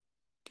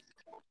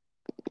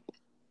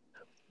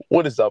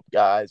What is up,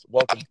 guys?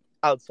 Welcome to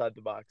Outside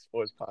the Box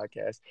Sports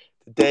Podcast.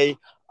 Today,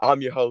 I'm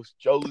your host,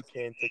 Joe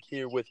Lukantic,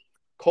 here with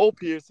Cole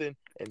Pearson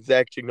and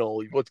Zach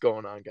Chignoli. What's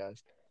going on,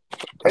 guys?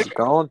 How's it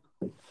going?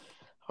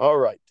 All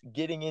right,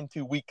 getting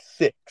into week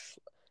 6.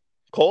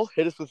 Cole,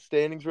 hit us with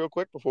standings real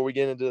quick before we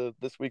get into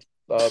this week's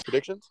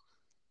predictions.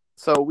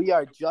 So we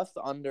are just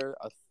under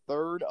a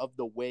third of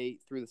the way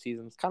through the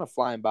season. It's kind of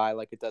flying by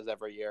like it does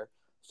every year.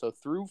 So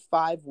through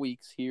 5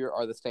 weeks, here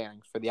are the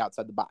standings for the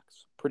Outside the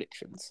Box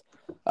predictions.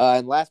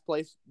 In last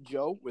place,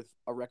 Joe with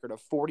a record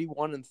of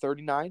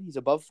 41-39. He's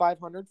above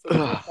 500 for the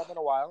first time in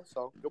a while,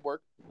 so good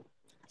work.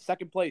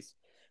 Second place,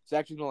 it's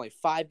actually only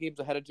 5 games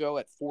ahead of Joe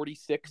at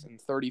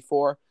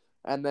 46-34.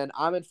 And then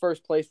I'm in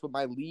first place, but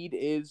my lead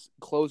is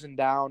closing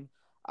down.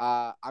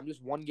 I'm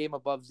just 1 game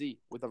above Z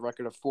with a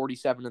record of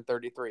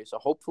 47-33. So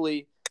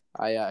hopefully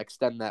I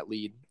extend that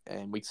lead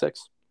in week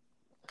 6.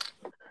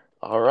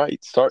 All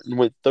right, starting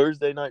with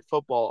Thursday Night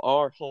Football,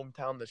 our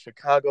hometown, the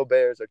Chicago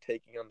Bears, are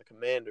taking on the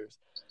Commanders.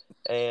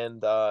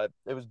 And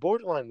it was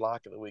borderline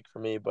lock of the week for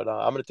me, but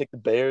I'm going to take the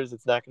Bears.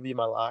 It's not going to be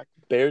my lock.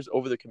 Bears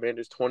over the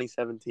Commanders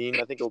 2017.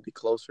 I think it'll be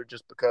closer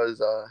just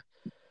because,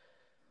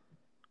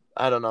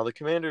 I don't know, the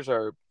Commanders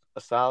are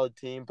a solid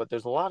team, but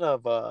there's a lot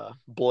of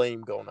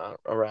blame going on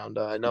around.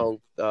 I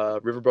know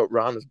Riverboat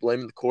Ron is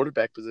blaming the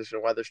quarterback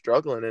position why they're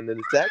struggling, and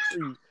it's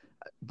actually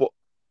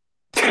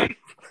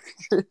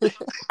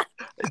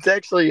it's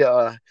actually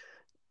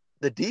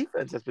the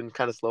defense has been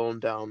kind of slowing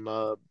down.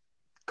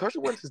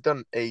 Carson Wentz has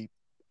done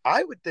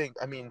I would think,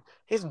 he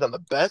hasn't done the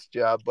best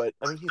job, but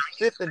he's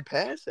 5th in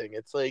passing.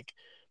 It's like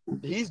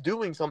he's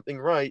doing something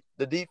right.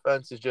 The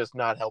defense is just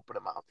not helping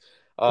him out.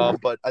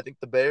 But I think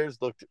the Bears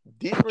looked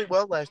decently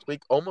well last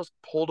week, almost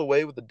pulled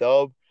away with the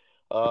dub,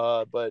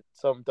 but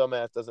some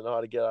dumbass doesn't know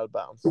how to get out of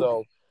bounds.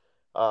 So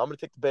I'm going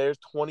to take the Bears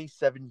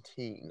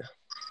 2017.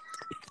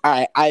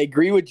 I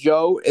agree with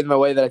Joe in the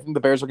way that I think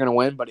the Bears are going to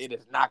win, but it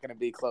is not going to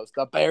be close.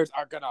 The Bears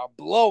are going to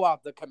blow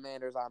out the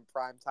Commanders on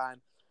prime time.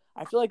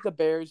 I feel like the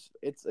Bears,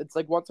 it's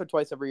like once or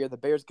twice every year, the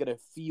Bears get a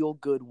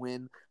feel-good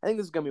win. I think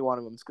this is going to be one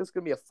of them. It's just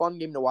going to be a fun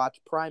game to watch,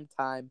 prime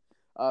time.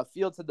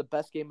 Fields had the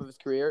best game of his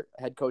career.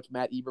 Head coach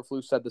Matt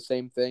Eberflus said the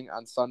same thing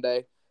on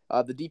Sunday.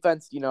 The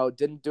defense,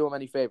 didn't do him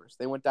any favors.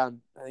 They went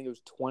down, I think it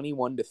was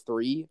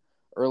 21-3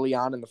 early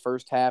on in the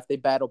first half. They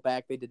battled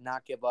back. They did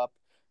not give up.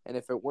 And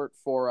if it weren't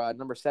for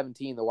number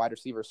 17, the wide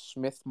receiver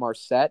Smith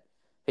Marset,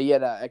 he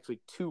had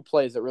actually 2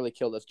 plays that really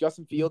killed us.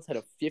 Justin Fields had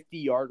a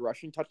 50-yard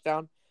rushing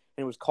touchdown,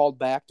 and it was called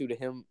back due to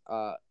him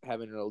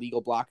having an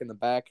illegal block in the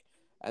back.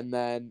 And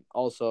then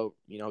also,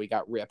 he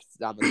got ripped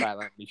down the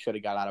sideline. He should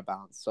have got out of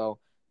bounds. So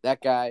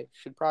that guy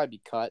should probably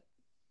be cut,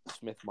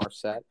 Smith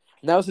Marset.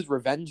 And that was his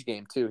revenge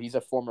game, too. He's a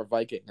former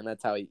Viking, and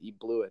that's how he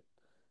blew it.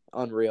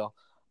 Unreal.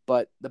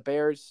 But the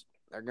Bears –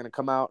 they're going to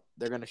come out.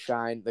 They're going to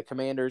shine. The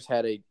Commanders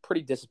had a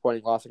pretty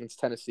disappointing loss against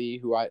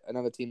Tennessee,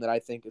 another team that I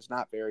think is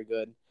not very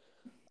good.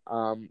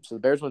 So the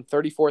Bears won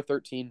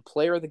 34-13.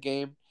 Player of the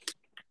game,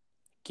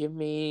 give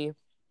me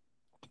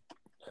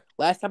 –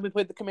 last time we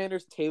played the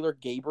Commanders, Taylor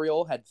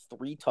Gabriel had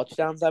 3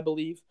 touchdowns, I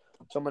believe.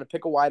 So I'm going to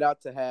pick a wideout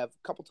to have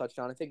a couple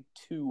touchdowns. I think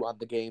 2 on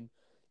the game.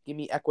 Give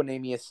me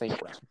Equanimeous St.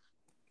 Brown.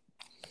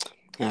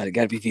 It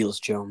got to be Velus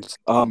Jones.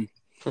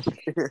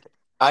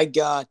 I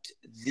got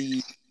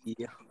the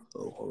 –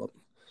 hold up.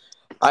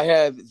 I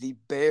have the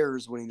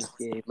Bears winning this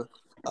game.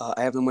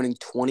 I have them winning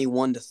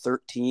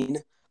 21-13.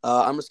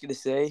 I'm just gonna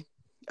say,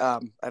 I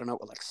don't know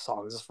what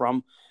song this is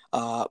from,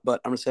 but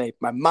I'm gonna say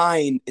my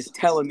mind is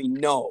telling me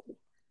no,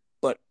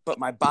 but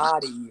my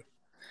body,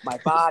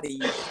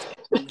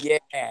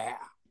 yeah.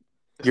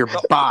 Your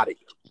body.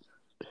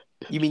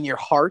 You mean your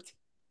heart?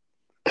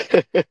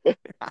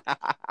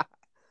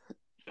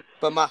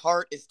 But my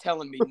heart is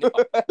telling me no.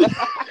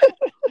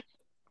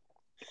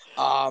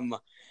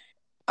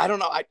 I don't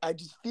know. I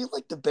just feel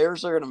like the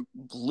Bears are going to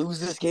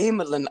lose this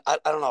game, and then I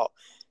don't know.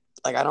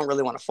 I don't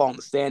really want to fall in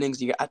the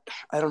standings.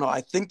 I don't know.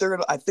 I think they're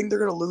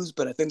gonna lose,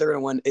 but I think they're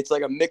gonna win. It's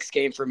like a mixed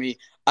game for me.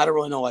 I don't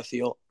really know how I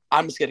feel.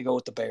 I'm just gonna go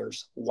with the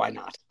Bears. Why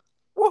not?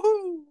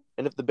 Woohoo!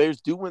 And if the Bears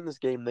do win this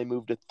game, they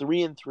move to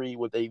 3-3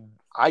 with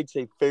I'd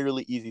say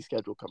fairly easy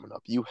schedule coming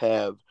up. You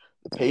have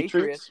the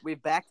Patriots. We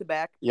have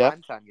back-to-back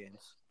primetime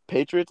games.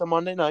 Patriots on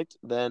Monday night.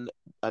 Then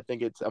I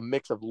think it's a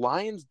mix of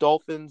Lions,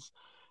 Dolphins,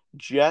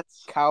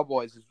 Jets,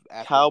 Cowboys,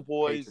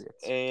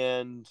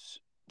 and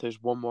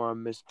there's one more I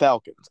missed.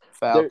 Falcons.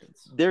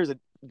 There's a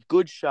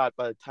good shot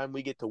by the time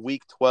we get to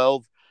week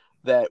 12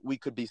 that we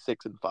could be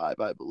 6-5,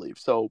 I believe.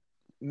 So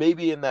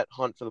maybe in that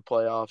hunt for the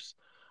playoffs,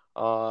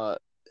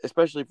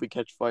 especially if we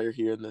catch fire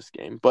here in this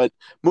game. But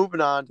moving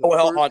on. To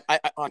hold on.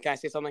 Can I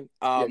say something?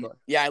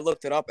 Yeah, I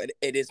looked it up.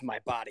 It is my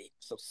body.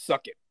 So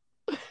suck it.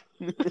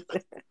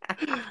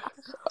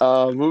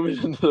 Moving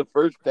into the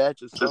first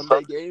batch of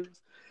Sunday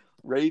games.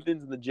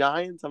 Ravens and the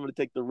Giants. I'm going to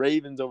take the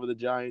Ravens over the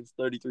Giants,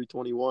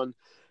 33-21.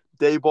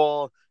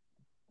 Dayball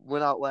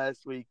went out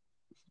last week.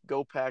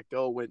 Go Pack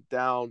Go went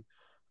down.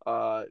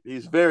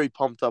 He's very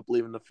pumped up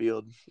leaving the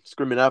field,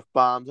 screaming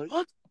F-bombs. Like,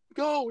 let's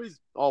go. He's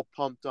all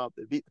pumped up.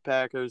 They beat the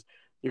Packers.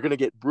 You're going to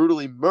get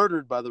brutally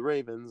murdered by the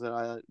Ravens,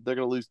 and they're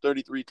going to lose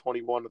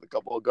 33-21 with a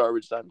couple of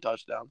garbage time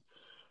touchdowns.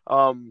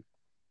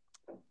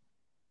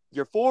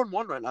 You're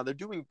 4-1 right now. They're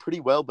doing pretty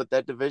well, but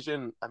that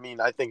division, I mean,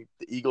 I think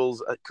the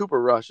Eagles,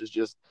 Cooper Rush is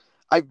just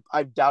 –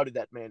 I've doubted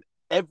that man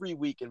every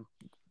week in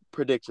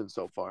predictions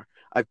so far.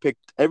 I've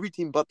picked every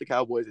team but the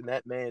Cowboys, and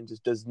that man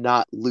just does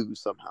not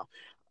lose somehow.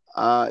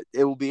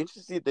 It will be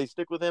interesting if they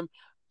stick with him.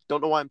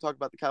 Don't know why I'm talking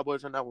about the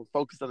Cowboys right now. We're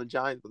focused on the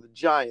Giants, but the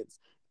Giants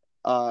 –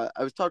 I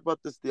was talking about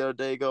this the other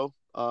day ago.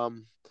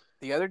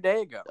 The other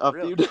day ago, a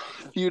really?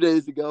 few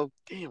days ago.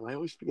 Damn, I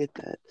always forget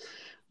that.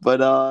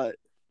 But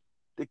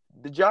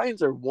the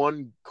Giants are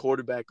one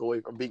quarterback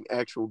away from being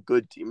actual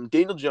good team.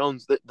 Daniel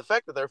Jones, the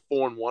fact that they're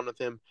 4-1 with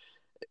him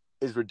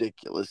is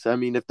ridiculous. I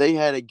mean, if they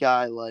had a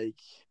guy like,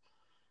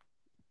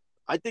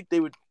 I think they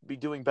would be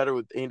doing better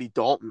with Andy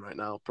Dalton right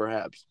now,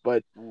 perhaps.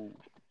 But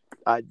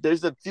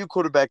there's a few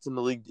quarterbacks in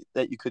the league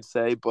that you could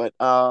say, but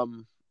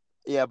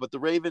yeah. But the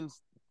Ravens,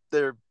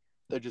 they're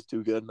just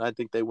too good, and I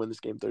think they win this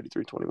game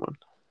 33-21.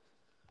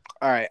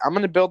 All right, I'm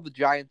going to build the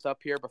Giants up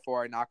here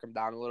before I knock them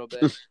down a little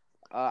bit.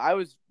 I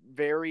was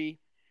very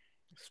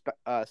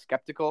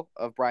skeptical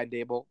of Brian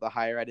Daboll, the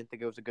hire. I didn't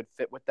think it was a good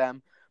fit with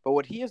them. But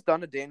what he has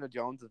done to Daniel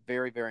Jones is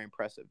very, very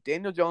impressive.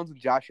 Daniel Jones and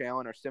Josh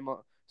Allen are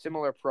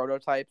similar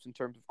prototypes in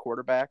terms of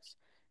quarterbacks.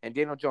 And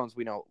Daniel Jones,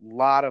 we know, a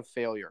lot of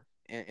failure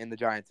in the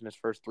Giants in his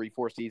first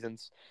 3-4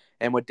 seasons.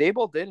 And what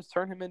Daboll did is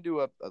turn him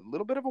into a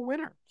little bit of a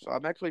winner. So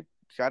I'm actually,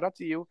 shout out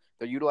to you.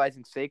 They're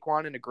utilizing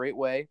Saquon in a great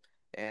way,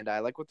 and I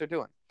like what they're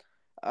doing.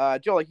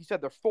 Joe, like you said,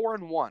 they're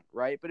 4-1,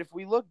 right? But if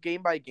we look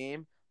game by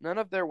game, none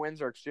of their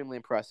wins are extremely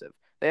impressive.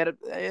 They had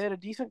a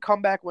decent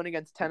comeback win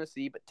against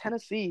Tennessee, but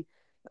Tennessee,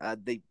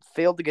 they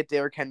failed to get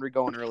Derrick Henry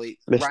going early.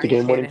 Missed Ryan the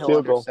game-winning Tannehill field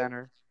under goal.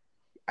 center.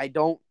 I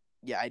don't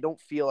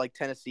feel like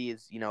Tennessee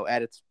is,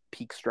 at its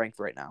peak strength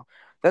right now.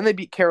 Then they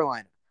beat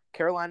Carolina.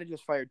 Carolina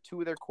just fired 2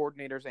 of their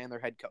coordinators and their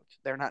head coach.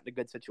 They're not in a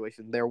good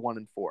situation. They're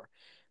 1-4.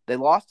 They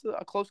lost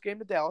a close game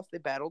to Dallas. They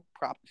battled.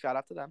 Shout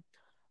out to them.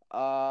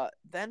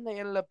 Then they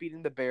ended up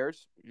beating the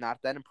Bears. Not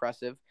that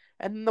impressive.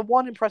 And the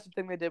one impressive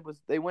thing they did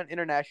was they went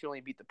internationally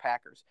and beat the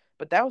Packers.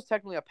 But that was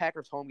technically a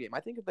Packers home game. I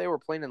think if they were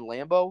playing in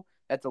Lambeau,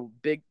 that's a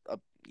big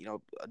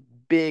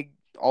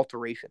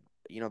alteration.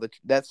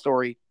 That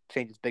story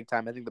changes big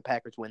time. I think the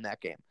Packers win that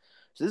game.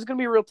 So this is going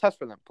to be a real test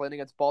for them, playing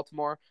against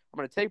Baltimore. I'm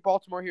going to take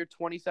Baltimore here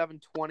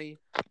 27-20.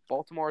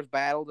 Baltimore has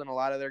battled in a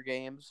lot of their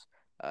games.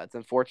 It's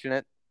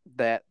unfortunate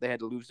that they had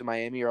to lose to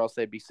Miami, or else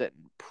they'd be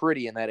sitting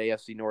pretty in that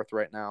AFC North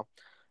right now.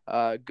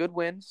 Good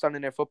win, Sunday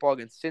Night Football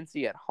against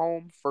Cincy at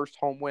home. First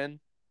home win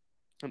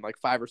in like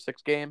 5 or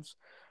 6 games.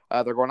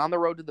 They're going on the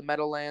road to the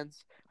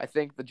Meadowlands. I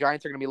think the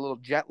Giants are going to be a little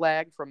jet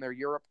lagged from their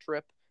Europe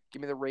trip.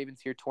 Give me the Ravens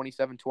here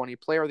 27-20.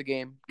 Player of the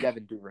game,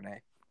 Devin Duvernay.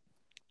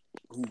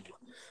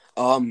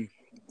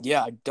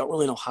 Yeah, I don't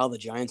really know how the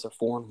Giants are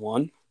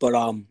 4-1,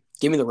 but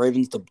give me the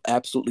Ravens to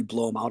absolutely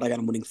blow them out. I got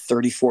them winning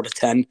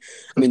 34-10.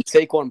 I mean,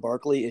 Saquon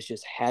Barkley is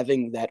just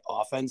having that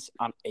offense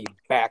on a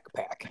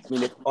backpack. I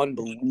mean, it's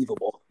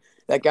unbelievable.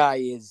 That guy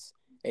is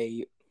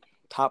a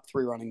top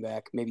 3 running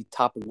back, maybe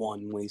top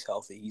 1 when he's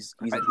healthy.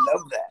 I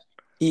love that.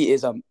 He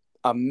is a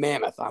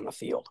mammoth on the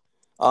field.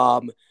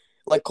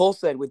 Like Cole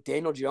said, with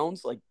Daniel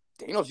Jones,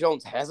 Daniel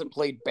Jones hasn't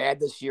played bad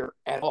this year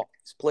at all.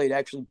 He's played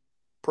actually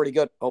pretty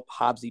good. Oh,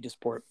 Hobbsy just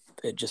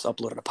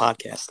uploaded a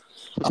podcast.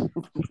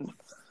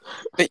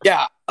 But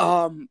yeah,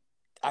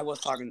 I was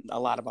talking a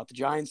lot about the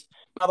Giants.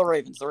 Now the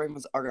Ravens. The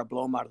Ravens are going to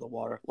blow them out of the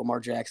water. Lamar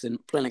Jackson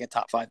playing like a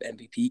top 5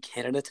 MVP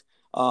candidate.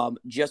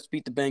 Just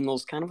beat the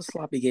Bengals. Kind of a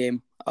sloppy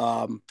game,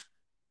 to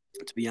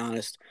be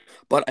honest.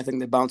 But I think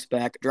they bounce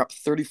back, drop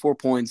 34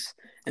 points,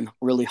 and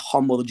really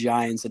humble the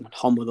Giants and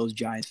humble those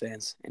Giants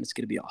fans. And it's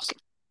going to be awesome.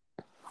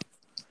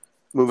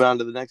 Move on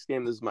to the next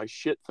game. This is my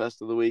shit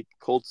fest of the week.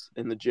 Colts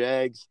and the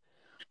Jags.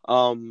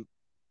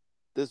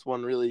 This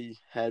one really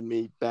had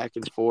me back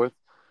and forth.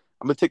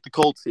 I'm going to take the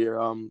Colts here.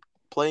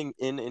 Playing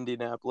in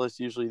Indianapolis,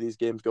 usually these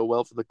games go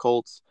well for the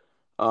Colts.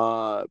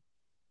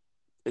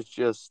 It's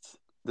just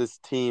this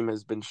team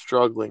has been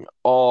struggling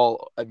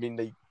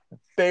they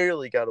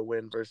barely got a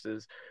win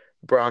versus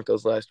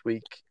Broncos last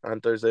week on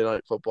Thursday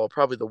Night Football.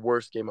 Probably the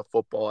worst game of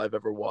football I've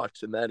ever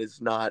watched, and that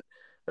is not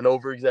an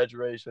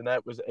over-exaggeration.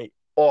 That was an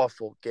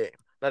awful game.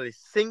 Not a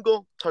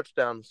single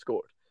touchdown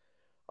scored.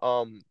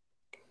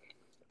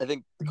 I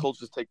think the Colts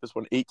just take this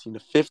one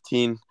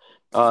 18-15.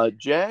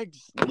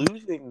 Jags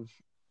losing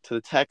to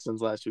the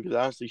Texans last week is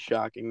honestly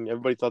shocking.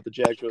 Everybody thought the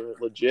Jags were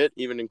legit,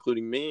 even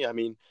including me. I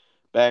mean,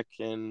 back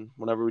in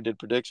whenever we did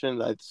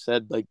predictions, I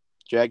said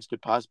Jags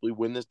could possibly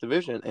win this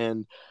division,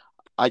 and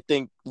I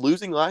think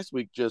losing last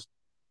week just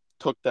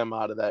took them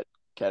out of that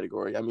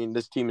category. I mean,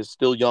 this team is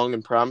still young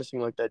and promising,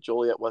 like that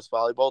Joliet West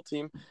volleyball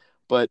team,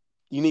 but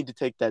you need to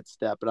take that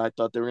step, and I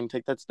thought they were going to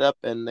take that step,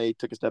 and they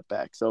took a step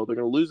back. So they're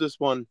going to lose this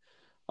one.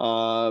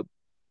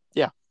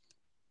 Yeah.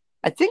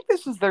 I think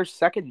this is their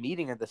second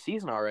meeting of the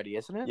season already,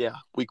 isn't it? Yeah,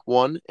 week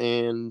 1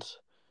 and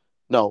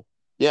no,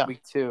 yeah,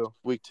 week 2.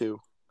 Week 2.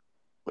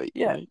 Wait,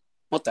 yeah. right?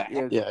 What the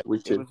heck? Yeah,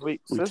 week 2. It was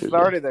this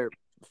started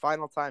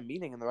final time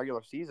meeting in the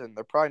regular season.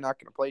 They're probably not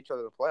going to play each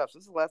other in the playoffs.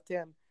 This is the last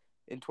time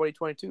in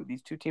 2022.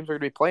 These two teams are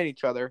going to be playing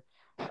each other.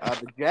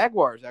 The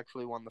Jaguars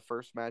actually won the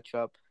first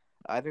matchup.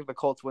 I think the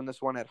Colts win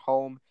this one at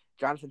home.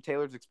 Jonathan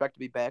Taylor is expected to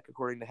be back,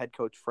 according to head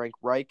coach Frank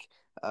Reich.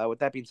 With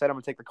that being said, I'm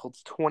going to take the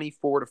Colts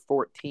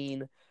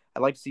 24-14. I'd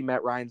like to see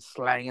Matt Ryan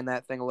slanging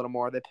that thing a little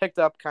more. They picked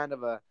up kind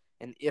of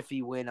an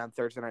iffy win on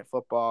Thursday Night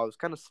Football. It was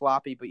kind of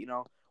sloppy, but,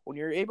 when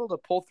you're able to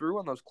pull through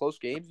on those close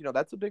games,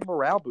 that's a big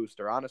morale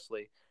booster,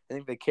 honestly. I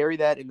think they carry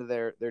that into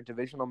their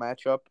divisional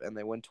matchup, and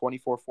they win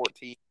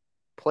 24-14.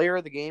 Player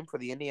of the game for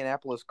the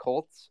Indianapolis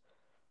Colts.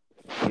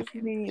 It's not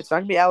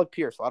going to be Alec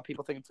Pierce. A lot of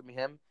people think it's going to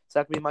be him. It's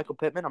not going to be Michael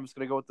Pittman. I'm just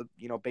going to go with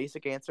the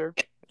basic answer.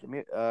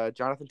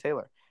 Jonathan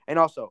Taylor. And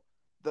also,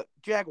 the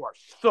Jaguars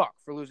suck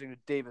for losing to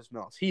Davis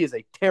Mills. He is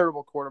a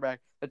terrible quarterback.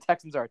 The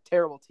Texans are a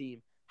terrible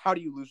team. How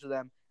do you lose to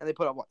them? And they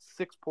put up,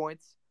 6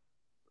 points?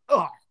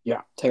 Ugh.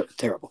 Yeah,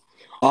 terrible.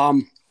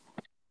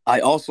 I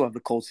also have the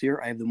Colts here.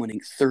 I have them winning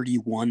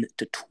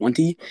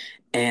 31-20.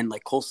 And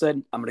like Cole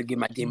said, I'm going to give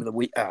my game of the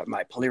week,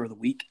 my player of the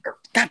week.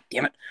 God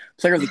damn it.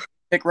 Player of the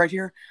pick right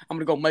here. I'm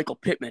going to go Michael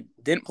Pittman.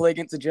 Didn't play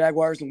against the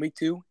Jaguars in week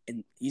 2.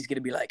 And he's going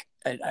to be like,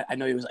 I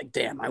know he was like,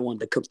 damn, I wanted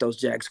to cook those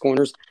Jags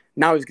corners.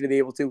 Now he's going to be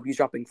able to. He's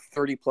dropping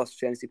 30-plus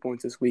fantasy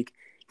points this week.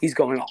 He's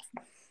going off.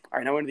 All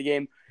right, now into the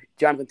game.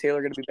 Jonathan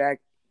Taylor going to be back.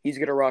 He's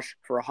going to rush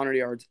for 100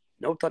 yards.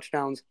 No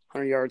touchdowns,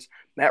 100 yards.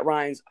 Matt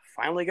Ryan's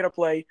finally going to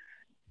play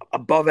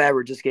above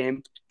average this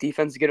game.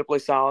 Defense is going to play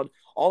solid.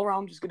 All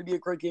around, just going to be a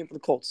great game for the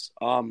Colts.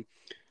 The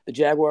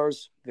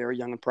Jaguars, very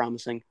young and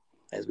promising,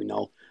 as we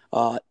know.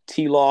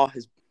 T-Law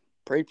has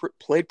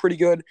played pretty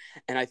good,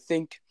 and I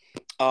think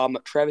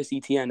Travis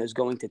Etienne is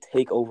going to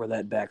take over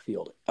that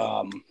backfield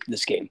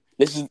this game.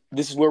 This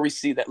is where we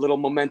see that little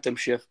momentum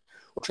shift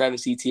where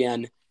Travis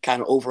Etienne kind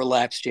of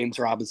overlaps James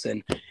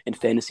Robinson, and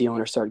fantasy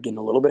owners start getting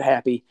a little bit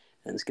happy,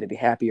 and it's going to be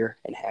happier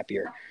and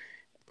happier.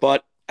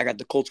 But I got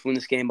the Colts win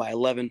this game by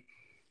 11.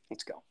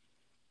 Let's go.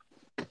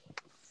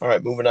 All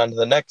right, moving on to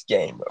the next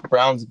game,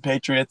 Browns and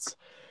Patriots.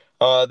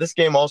 This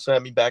game also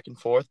had me back and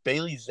forth.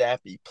 Bailey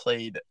Zappi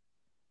played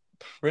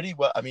pretty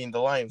well. I mean, the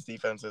Lions'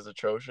 defense is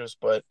atrocious,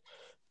 but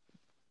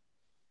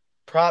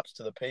props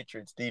to the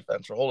Patriots'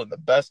 defense for holding the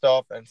best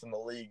offense in the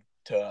league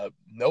to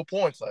no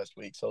points last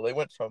week. So they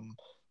went from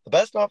the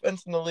best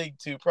offense in the league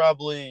to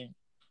probably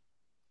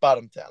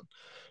bottom 10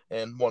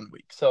 in 1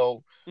 week.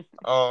 So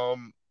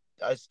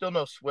I still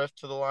know Swift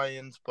for the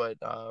Lions, but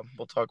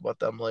we'll talk about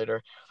them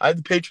later. I have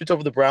the Patriots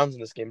over the Browns in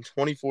this game,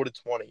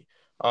 24-20.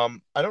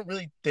 I don't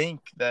really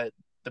think that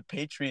the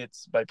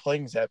Patriots, by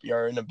playing Zappi,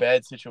 are in a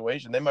bad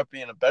situation. They might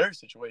be in a better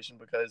situation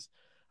because,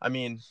 I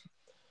mean,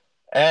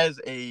 as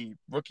a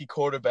rookie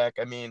quarterback,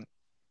 I mean,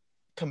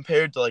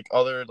 compared to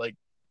other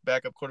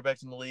backup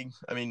quarterbacks in the league,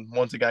 I mean,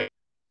 once a guy,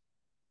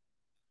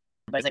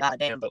 but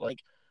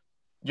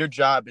your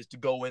job is to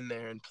go in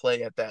there and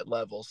play at that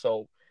level.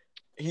 So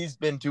he's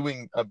been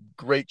doing a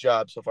great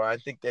job so far. I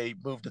think they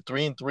moved to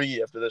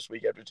 3-3 after this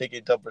week after taking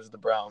it up versus the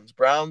Browns.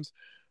 Browns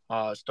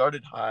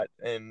started hot,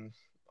 and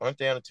aren't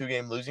they on a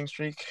 2-game losing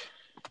streak?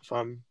 They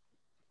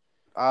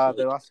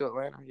lost to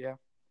Atlanta, yeah.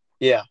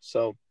 Yeah,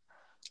 so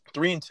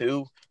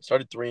 3-2,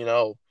 started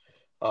 3-0.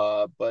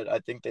 But I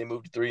think they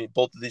moved to 3.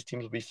 Both of these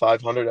teams will be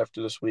 500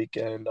 after this week.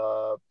 And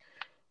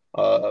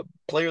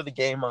player of the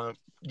game,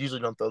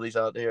 usually don't throw these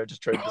out there. I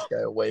just traded this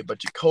guy away. But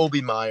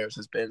Jacoby Myers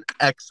has been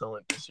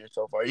excellent this year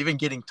so far, even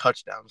getting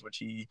touchdowns, which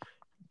he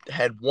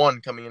had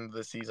 1 coming into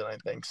the season, I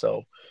think.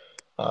 So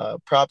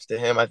props to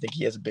him. I think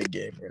he has a big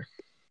game here.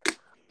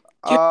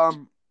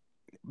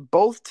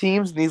 Both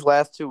teams in these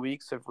last 2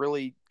 weeks have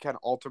really kind of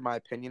altered my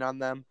opinion on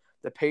them.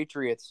 The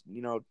Patriots,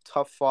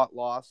 tough fought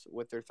loss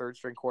with their third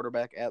string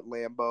quarterback at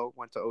Lambeau,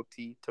 went to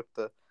OT, took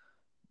the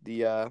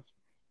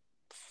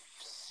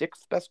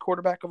 6th best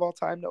quarterback of all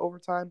time to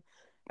overtime,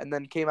 and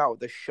then came out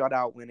with a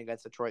shutout win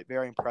against Detroit.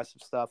 Very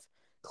impressive stuff.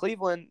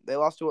 Cleveland, they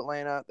lost to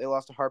Atlanta. They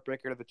lost a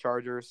heartbreaker to the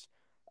Chargers.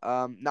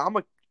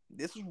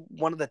 This is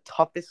one of the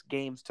toughest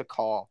games to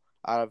call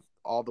out of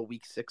all the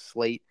Week 6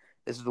 slate.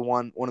 This is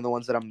one of the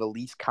ones that I'm the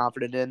least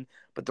confident in.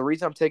 But the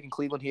reason I'm taking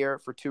Cleveland here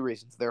for 2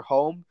 reasons. They're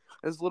home.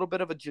 It's a little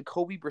bit of a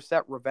Jacoby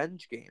Brissett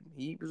revenge game.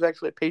 He was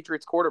actually a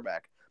Patriots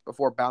quarterback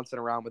before bouncing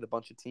around with a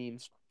bunch of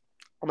teams.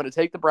 I'm going to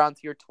take the Browns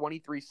here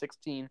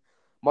 23-16.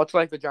 Much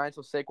like the Giants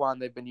with Saquon,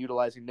 they've been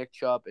utilizing Nick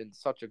Chubb in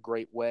such a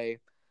great way.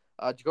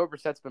 Jacoby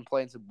Brissett's been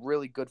playing some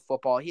really good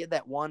football. He had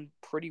that one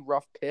pretty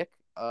rough pick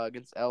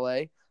against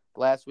LA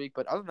last week.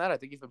 But other than that, I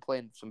think he's been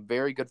playing some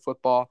very good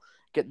football,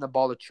 getting the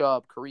ball to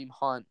Chubb, Kareem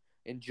Hunt,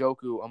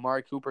 Njoku.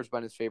 Amari Cooper's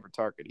been his favorite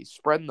target. He's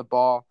spreading the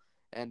ball,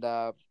 and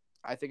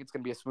I think it's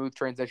going to be a smooth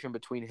transition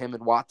between him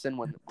and Watson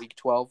when Week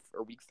 12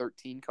 or Week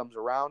 13 comes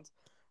around.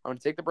 I'm going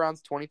to take the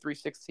Browns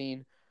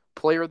 23-16.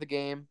 Player of the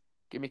game,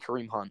 give me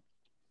Kareem Hunt.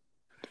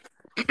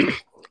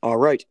 All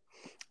right.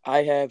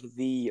 I have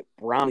the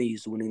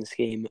Brownies winning this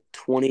game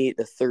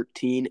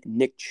 20-13.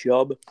 Nick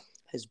Chubb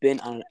has been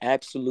on an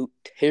absolute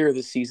tear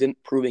this season,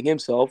 proving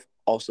himself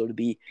also to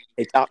be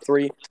a top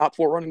 4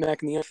 running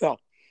back in the NFL.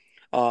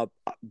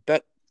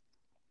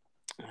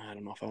 I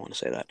don't know if I want to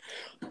say that.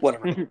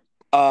 Whatever.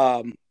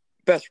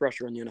 Best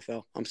rusher in the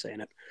NFL. I'm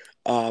saying it.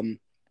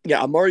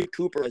 Yeah, Amari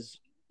Cooper has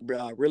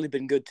really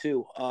been good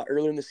too.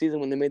 Earlier in the season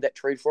when they made that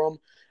trade for him,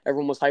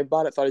 everyone was hyped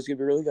about it. Thought he was going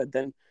to be really good.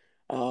 Then,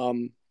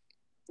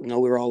 we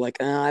were all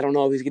like, I don't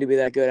know if he's going to be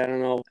that good. I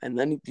don't know. And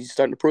then he's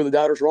starting to prove the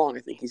doubters wrong.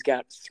 I think he's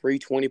got 3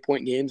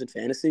 20-point games in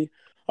fantasy.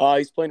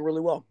 He's playing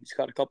really well. He's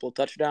got a couple of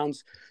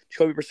touchdowns.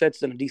 Jacoby Brissett's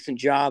done a decent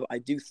job. I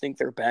do think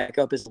their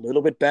backup is a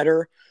little bit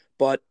better.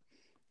 But,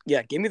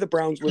 yeah, give me the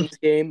Browns win this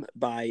game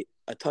by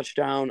a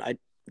touchdown. I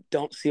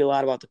don't see a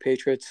lot about the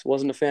Patriots.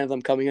 Wasn't a fan of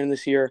them coming in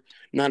this year.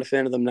 Not a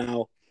fan of them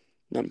now.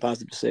 Nothing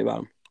positive to say about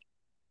them.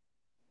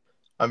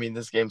 I mean,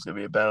 this game's going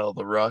to be a battle of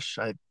the rush.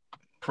 I'm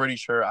pretty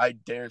sure, I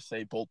dare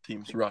say, both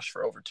teams rush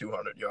for over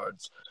 200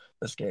 yards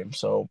this game.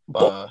 So,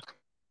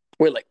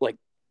 wait,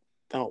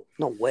 oh,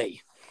 no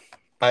way.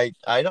 I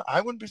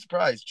wouldn't be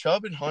surprised.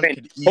 Chubb and Hunt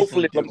could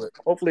easily do it.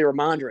 Hopefully,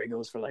 Ramondre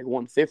goes for like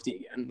 150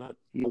 again. But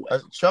no way.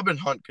 Chubb and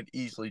Hunt could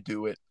easily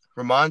do it.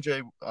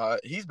 Ramondre,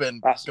 he's been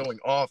going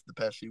off the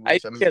past few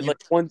weeks. He had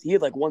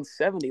like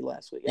 170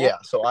 last week. Yeah,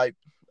 so I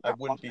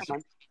wouldn't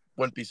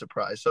be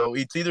surprised. So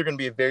it's either going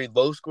to be a very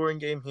low scoring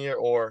game here,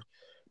 or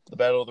the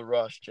battle of the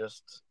rush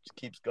just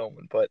keeps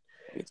going. But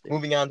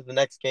moving on to the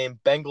next game,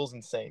 Bengals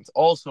and Saints.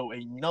 Also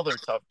another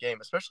tough game,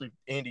 especially if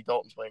Andy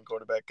Dalton's playing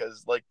quarterback,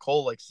 because like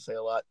Cole likes to say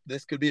a lot,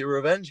 this could be a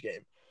revenge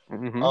game.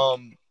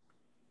 Mm-hmm.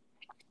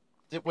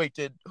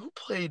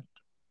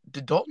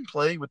 Did Dalton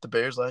play with the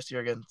Bears last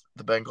year against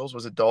the Bengals?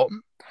 Was it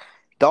Dalton?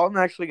 Dalton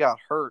actually got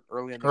hurt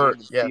early in the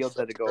game. Yes, Fields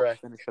had to go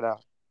finish it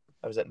out.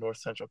 I was at North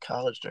Central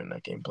College during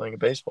that game playing a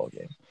baseball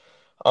game.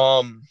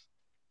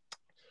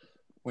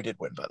 We did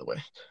win, by the way.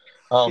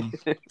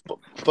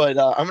 But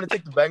I'm going to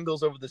take the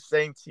Bengals over the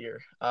Saints here.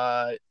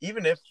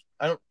 Even if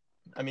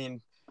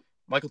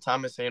Michael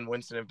Thomas and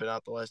Winston have been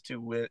out the last 2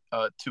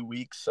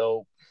 weeks,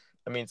 so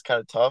it's kind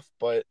of tough.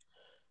 But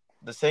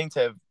the Saints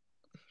have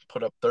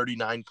put up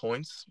 39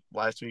 points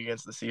last week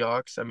against the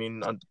Seahawks.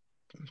 On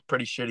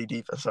pretty shitty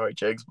defense. Sorry,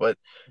 Jigs, but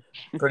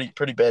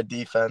pretty bad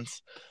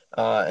defense.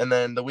 And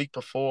then the week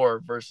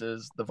before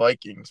versus the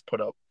Vikings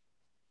put up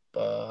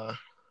how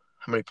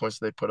many points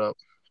did they put up?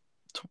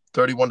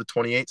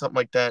 31-28, something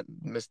like that.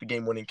 Missed the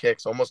game-winning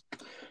kicks, almost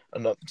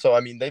enough. So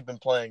they've been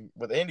playing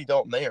with Andy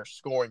Dalton. They are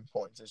scoring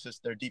points. It's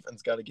just their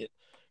defense got to get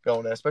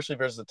going, and especially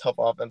versus a tough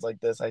offense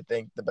like this. I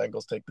think the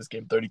Bengals take this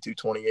game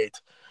 32-28,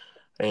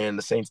 and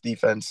the Saints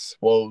defense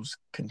woes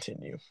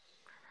continue.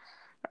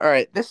 All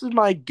right, this is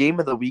my game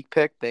of the week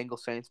pick,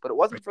 Bengals Saints, but it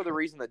wasn't for the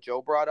reason that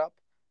Joe brought up.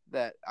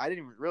 That I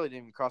didn't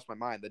even cross my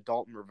mind. The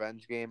Dalton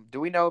revenge game. Do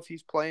we know if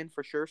he's playing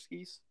for sure,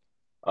 Skis?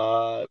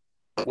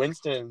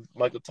 Winston and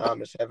Michael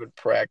Thomas haven't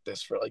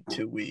practiced for like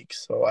 2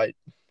 weeks, so I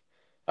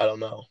don't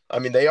know.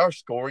 They are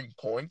scoring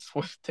points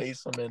with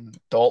Taysom and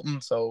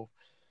Dalton, so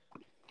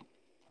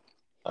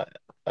I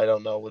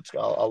don't know.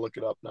 I'll look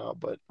it up now.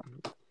 But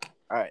all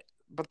right,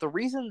 but the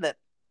reason that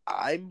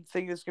I'm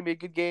thinking this is gonna be a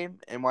good game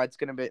and why it's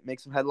gonna make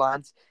some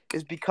headlines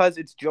is because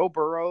it's Joe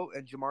Burrow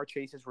and Jamar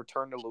Chase's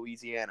return to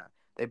Louisiana.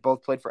 They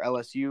both played for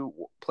LSU,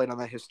 played on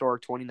that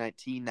historic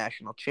 2019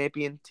 national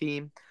champion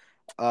team.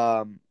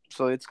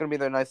 So it's going to be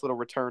their nice little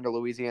return to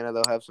Louisiana.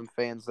 They'll have some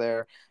fans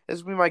there.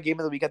 This will be my game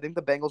of the week. I think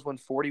the Bengals win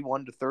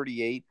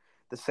 41-38.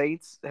 The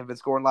Saints have been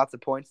scoring lots of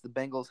points. The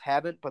Bengals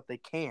haven't, but they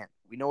can.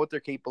 We know what they're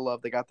capable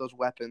of. They got those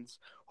weapons.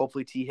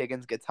 Hopefully T.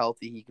 Higgins gets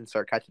healthy. He can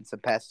start catching some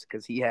passes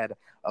because he had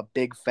a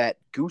big, fat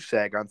goose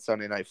egg on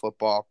Sunday Night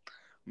Football. I'm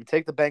going to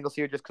take the Bengals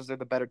here just because they're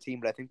the better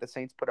team, but I think the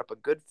Saints put up a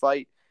good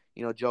fight.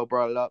 Joe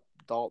brought it up.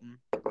 Dalton,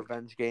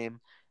 revenge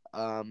game.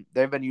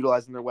 They've been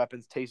utilizing their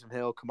weapons. Taysom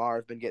Hill, Kamara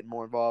have been getting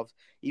more involved.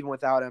 Even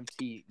without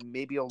MT,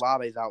 maybe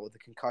Olave's out with a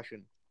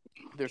concussion.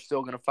 They're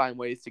still going to find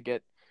ways to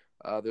get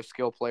their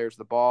skill players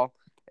the ball,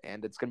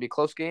 and it's going to be a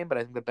close game, but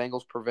I think the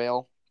Bengals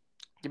prevail.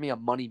 Give me a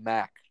Money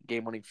Mac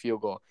game-winning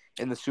field goal.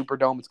 In the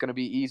Superdome, it's going to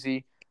be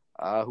easy.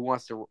 Who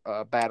wants to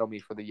battle me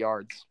for the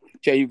yards?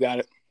 Jay, you got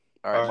it.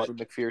 All right,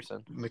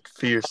 McPherson.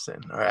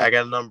 All right, I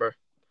got a number.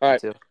 All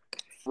right,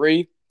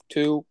 3,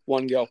 2,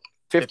 1, go.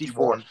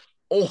 54.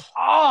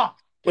 Oh!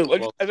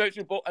 Wait, I think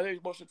you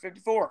both said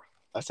 54.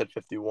 I said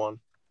 51.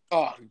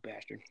 Oh, you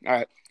bastard.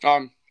 All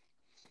right.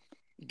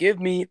 Give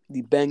me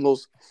the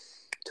Bengals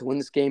to win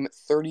this game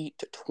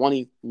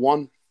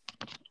 30-21.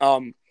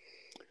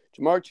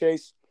 Jamar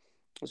Chase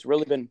has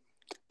really been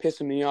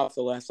pissing me off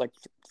the last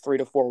 3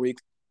 to 4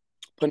 weeks,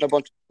 putting a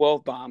bunch of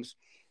 12 bombs.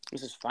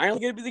 This is finally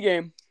going to be the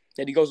game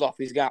that he goes off.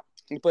 He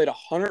played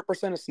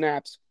 100% of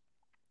snaps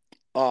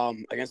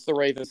against the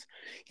Ravens.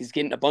 He's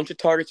getting a bunch of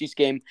targets each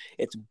game.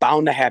 It's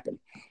bound to happen.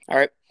 All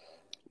right,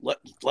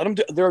 let him.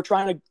 They're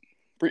trying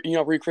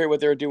to, recreate what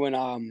they were doing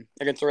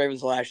against the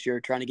Ravens last year,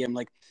 trying to get him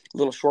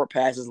little short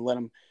passes and let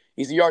him.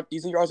 He's a yards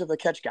after the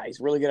catch guy. He's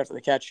really good after the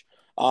catch.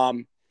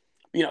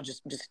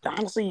 Just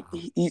honestly,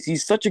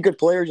 he's such a good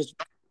player. Just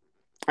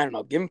I don't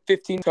know. Give him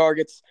 15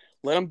 targets.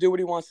 Let him do what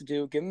he wants to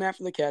do. Give him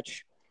after the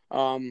catch.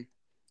 And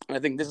I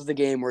think this is the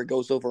game where it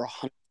goes over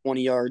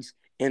 120 yards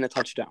and a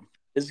touchdown.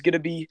 This is going to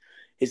be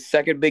his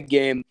second big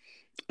game.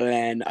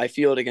 and I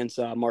feel it against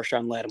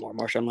Marshawn Lattimore.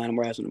 Marshawn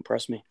Lattimore hasn't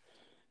impressed me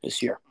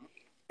this year.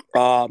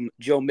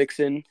 Joe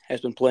Mixon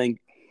has been playing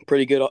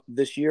pretty good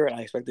this year, and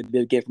I expect a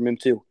big game from him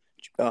too.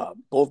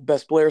 Both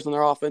best players on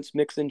their offense,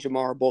 Mixon,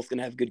 Jamar, are both going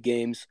to have good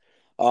games.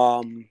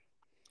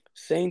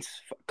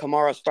 Saints,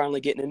 Kamara's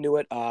finally getting into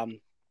it.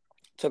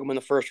 Took him in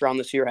the first round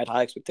this year, had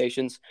high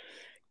expectations.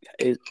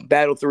 He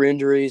battled through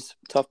injuries,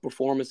 tough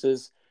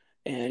performances,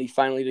 and he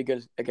finally did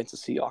good against the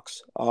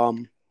Seahawks.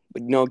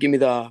 But no, give me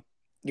the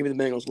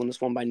Bengals win this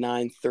one by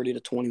 9,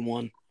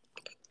 30-21.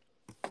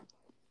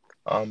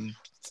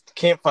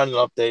 Can't find an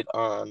update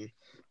on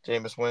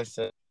Jameis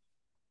Winston.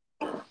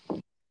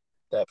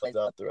 That plays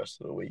out the rest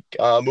of the week.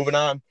 Moving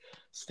on,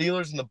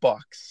 Steelers and the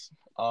Bucks.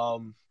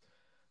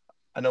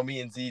 I know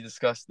me and Z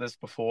discussed this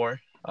before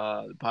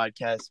the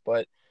podcast,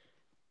 but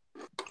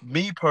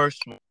me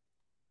personally,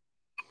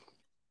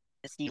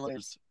 the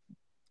Steelers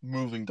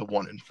moving to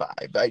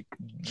 1-5.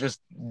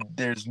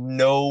 There's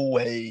no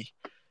way.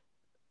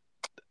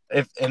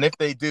 If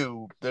they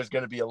do, there's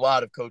going to be a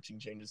lot of coaching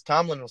changes.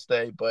 Tomlin will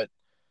stay, but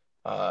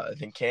I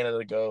think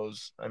Canada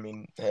goes. I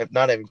mean,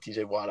 not having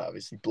TJ Watt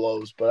obviously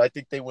blows, but I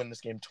think they win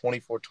this game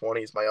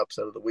 24-20 is my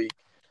upset of the week.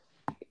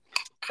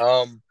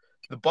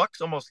 The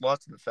Bucks almost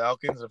lost to the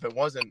Falcons. If it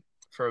wasn't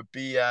for a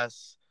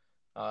BS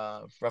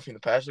roughing the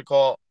passer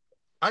call,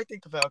 I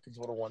think the Falcons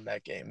would have won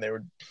that game. They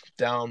were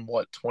down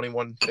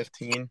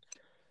 21-15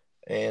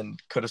 and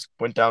could have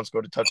went down,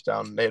 scored a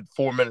touchdown. They had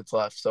 4 minutes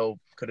left, so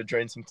could have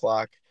drained some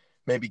clock,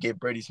 maybe gave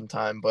Brady some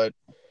time, but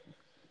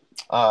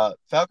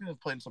Falcons have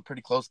played some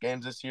pretty close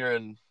games this year,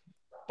 and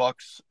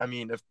Bucks. I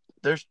mean, if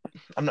there's,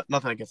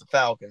 nothing against the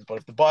Falcons, but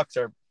if the Bucks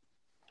are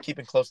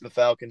keeping close to the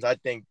Falcons, I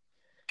think.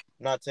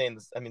 I'm not saying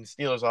this. I mean, the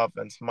Steelers'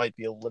 offense might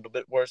be a little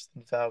bit worse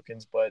than the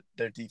Falcons, but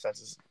their defense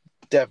is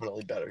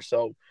definitely better.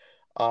 So,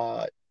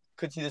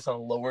 could see this on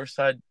the lower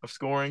side of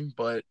scoring,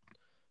 but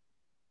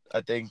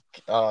I think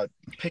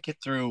Pickett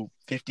threw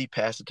 50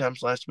 pass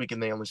attempts last week,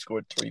 and they only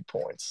scored 3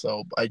 points.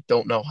 So I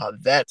don't know how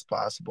that's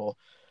possible.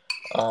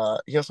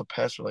 He also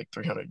passed for like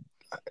 300,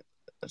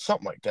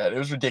 something like that. It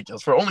was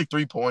ridiculous. For only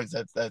 3 points,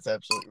 that's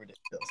absolutely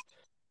ridiculous.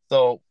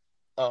 So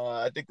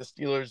I think the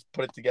Steelers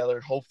put it together.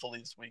 Hopefully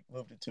this week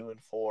move to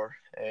 2-4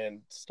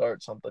 and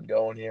start something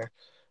going here.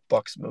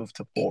 Bucks move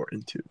to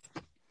 4-2.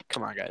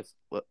 Come on, guys.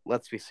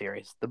 Let's be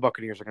serious. The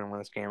Buccaneers are going to win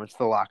this game. It's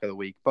the lock of the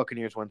week.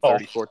 Buccaneers win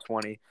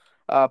 34-20.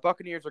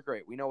 Buccaneers are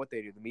great. We know what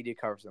they do. The media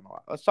covers them a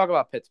lot. Let's talk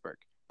about Pittsburgh.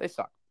 They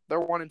suck.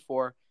 They're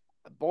 1-4.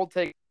 Bold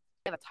take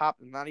at a top,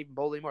 not even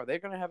bold anymore. They're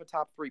going to have a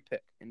top 3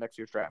 pick in next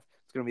year's draft.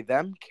 It's going to be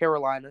them,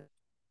 Carolina.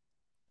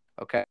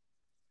 Okay.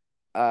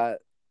 And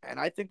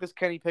I think this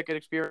Kenny Pickett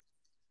experience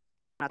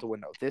not to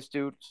win though. This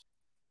dude's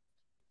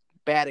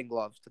batting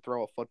gloves to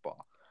throw a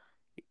football.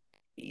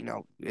 You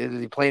know, is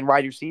he playing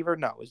wide receiver?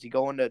 No. Is he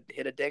going to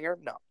hit a dinger?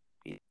 No.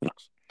 He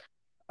sucks.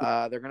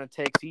 They're going to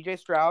take C.J.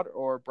 Stroud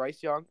or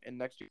Bryce Young in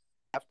next year's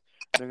draft.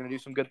 They're going to do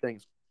some good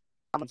things.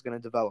 Someone's going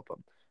to develop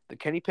them. The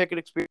Kenny Pickett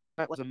experience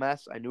was a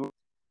mess. I knew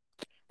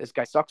this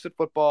guy sucks at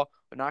football.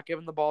 They're not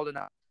giving the ball to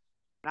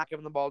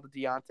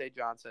Deontay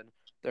Johnson.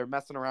 They're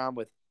messing around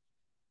with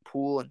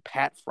Poole and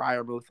Pat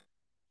Freiermuth.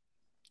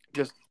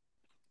 Just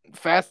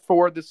fast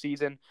forward the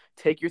season,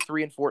 take your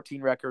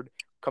 3-14 record,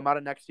 come out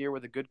of next year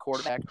with a good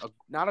quarterback,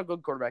 not a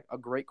good quarterback, a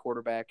great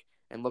quarterback,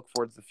 and look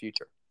forward to the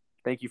future.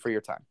 Thank you for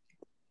your time.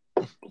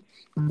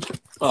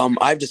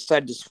 I've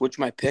decided to switch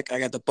my pick. I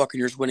got the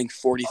Buccaneers winning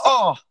 40.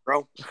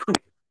 Bro.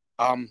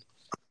 I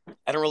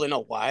don't really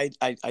know why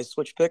I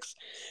switched picks.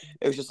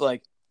 It was just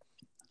like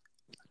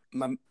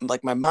my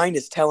mind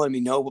is telling me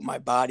no, but my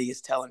body is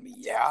telling me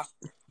yeah.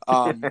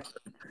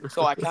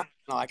 So I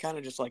kind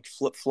of just like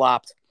flip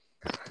flopped.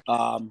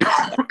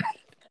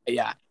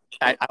 Yeah,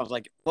 I was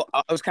like, well,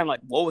 I was kind of like,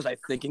 what was I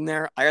thinking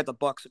there? I got the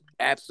Bucks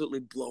absolutely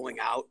blowing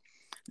out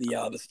the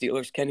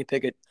Steelers. Kenny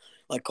Pickett,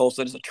 like Cole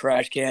said, is a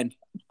trash can.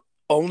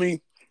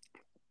 Only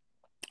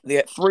they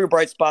had 3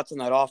 bright spots in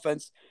that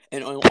offense,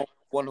 and only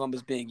one of them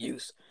is being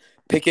used.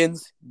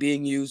 Pickens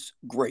being used,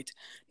 great.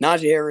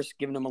 Najee Harris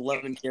giving him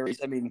 11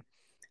 carries. I mean,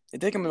 they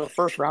take him in the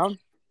first round.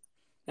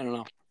 I don't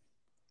know.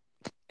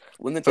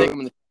 When they take him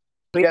in the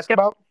Who you asking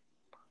about?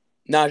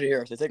 Najee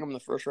Harris, they take him in the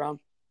first round.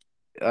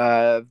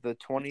 The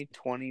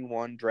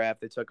 2021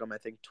 draft, they took him, I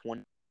think,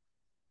 24th.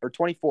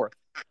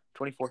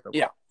 24th.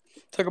 Yeah,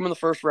 took him in the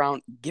first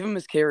round. Give him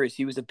his carries.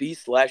 He was a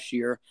beast last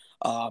year.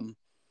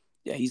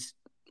 Yeah, he's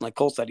like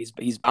Cole said,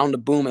 he's bound to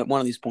boom at one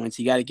of these points.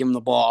 You got to give him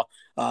the ball.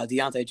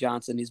 Deontay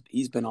Johnson,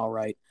 he's been all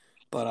right,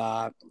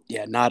 but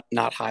yeah,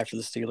 not high for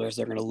the Steelers.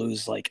 They're going to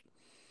lose like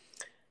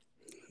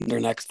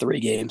their next 3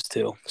 games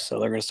too, so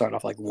they're going to start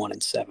off like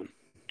 1-7.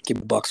 Give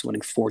the Bucks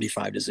winning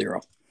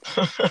 45-0.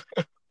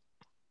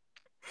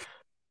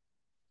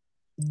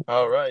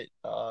 All right.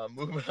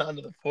 Moving on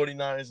to the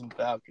 49ers and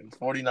Falcons.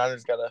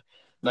 49ers got a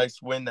nice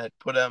win that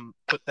put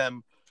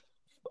them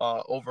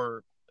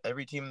over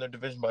every team in their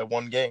division by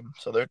 1 game.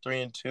 So they're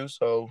 3-2.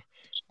 So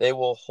they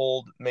will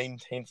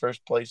maintain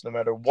first place no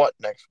matter what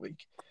next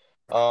week.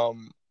 I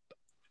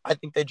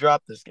think they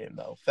dropped this game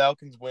though.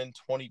 Falcons win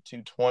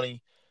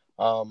 22-20.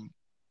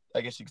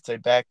 I guess you could say,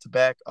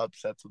 back-to-back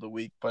upsets of the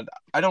week, but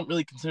I don't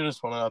really consider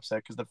this one an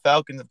upset because the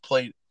Falcons have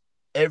played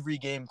every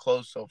game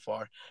close so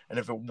far. And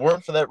if it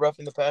weren't for that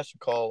roughing the passer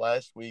call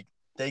last week,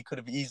 they could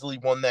have easily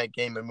won that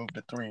game and moved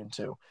to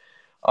 3-2.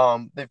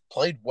 They've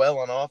played well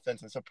on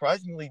offense and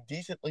surprisingly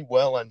decently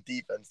well on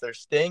defense. They're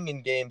staying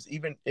in games,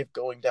 even if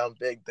going down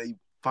big. They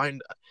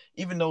find,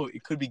 even though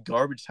it could be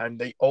garbage time,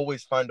 they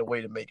always find a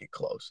way to make it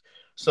close.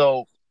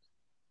 So,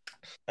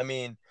 I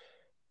mean,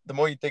 the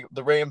more you think,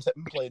 the Rams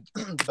haven't played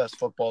the best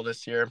football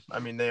this year. I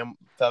mean,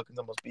 Falcons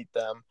almost beat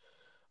them.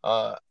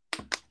 I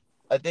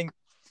think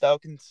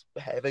Falcons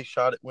have a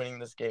shot at winning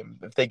this game.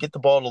 If they get the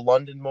ball to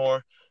London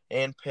more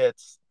and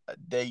Pitts,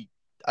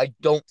 I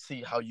don't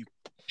see how you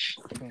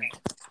can,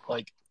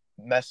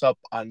 mess up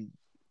on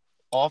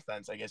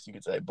offense, I guess you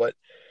could say. But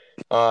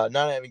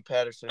not having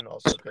Patterson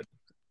also could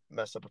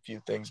mess up a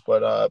few things.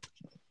 But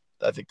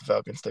I think the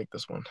Falcons take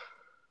this one.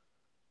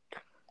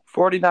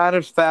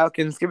 49ers,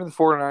 Falcons. Give me the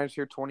 49ers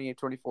here,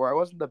 28-24. I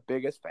wasn't the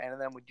biggest fan of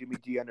them with Jimmy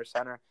G under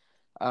center.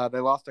 They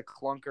lost a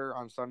clunker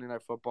on Sunday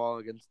Night Football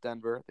against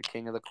Denver, the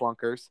king of the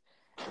clunkers.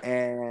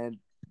 And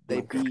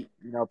they beat,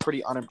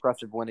 pretty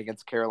unimpressive win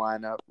against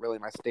Carolina. Really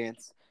my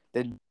stance.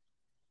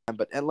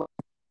 But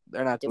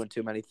they're not doing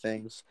too many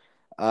things.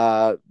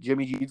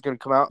 Jimmy G is going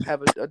to come out,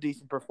 have a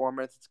decent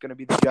performance. It's going to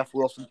be the Jeff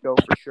Wilson show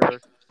for sure.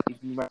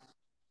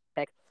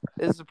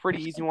 This is a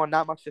pretty easy one.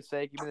 Not much to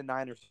say. Give me the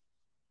Niners.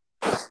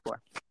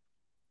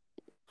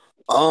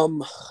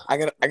 I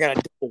got a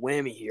double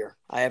whammy here.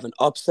 I have an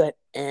upset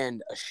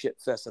and a shit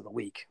fest of the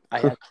week. I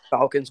have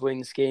Falcons winning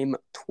this game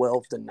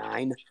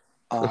 12-9.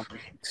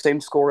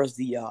 Same score as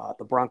the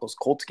Broncos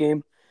Colts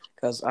game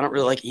because I don't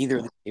really like either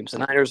of the teams. The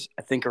Niners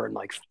I think are in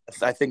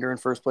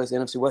first place. The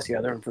NFC West,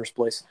 yeah, they're in first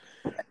place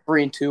at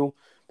 3-2.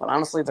 But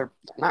honestly, they're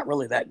not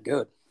really that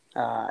good.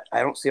 I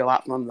don't see a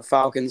lot from them. The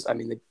Falcons, I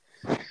mean,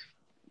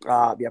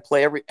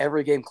 play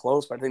every game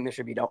close, but I think they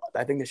should be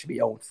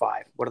 0-5.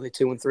 What are they,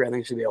 2-3? I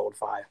think it should be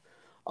 0-5.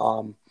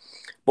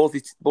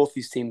 Both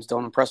these teams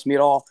don't impress me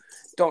at all.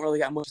 Don't really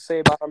got much to say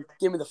about them.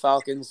 Give me the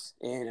Falcons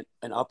and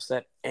an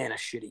upset and a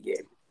shitty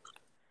game.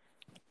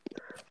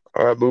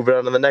 All right, moving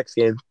on to the next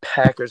game.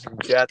 Packers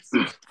and Jets.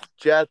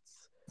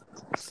 Jets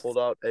pulled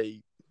out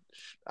I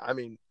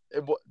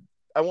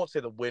won't say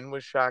the win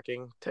was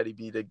shocking. Teddy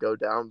B did go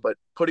down, but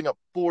putting up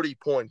 40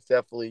 points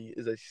definitely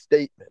is a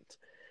statement.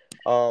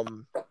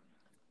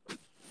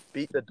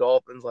 Beat the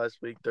Dolphins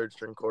last week,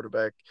 third-string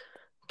quarterback.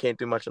 Can't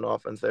do much on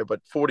offense there,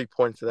 but 40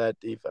 points to that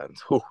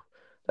defense. Whew,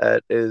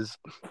 that is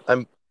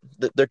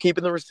they're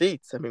keeping the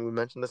receipts. I mean, we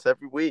mention this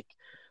every week.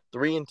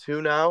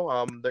 3-2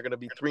 now. They're going to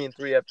be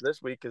 3-3 after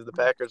this week because the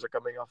Packers are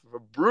coming off of a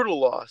brutal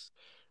loss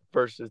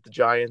versus the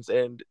Giants.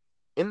 And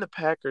in the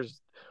Packers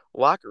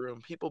locker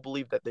room, people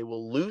believe that they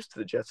will lose to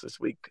the Jets this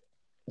week.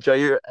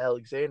 Jair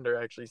Alexander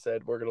actually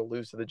said, we're going to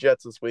lose to the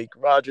Jets this week.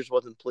 Rodgers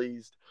wasn't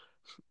pleased.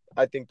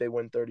 I think they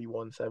win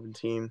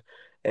 31-17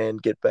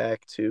 and get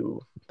back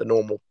to the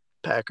normal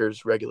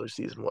Packers regular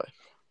season way.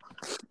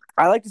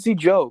 I like to see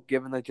Joe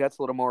giving the Jets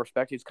a little more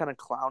respect. He's kind of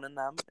clowning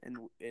them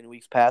in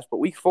weeks past. But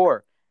week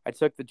 4, I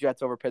took the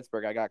Jets over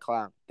Pittsburgh. I got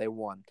clowned. They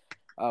won.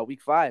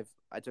 Week 5,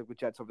 I took the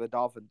Jets over the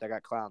Dolphins. I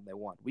got clowned. They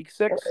won. Week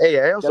 6. Hey,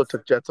 I also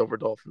took Jets over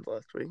Dolphins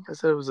last week. I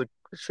said it was a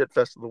shit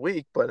fest of the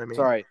week, but I mean.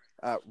 Sorry.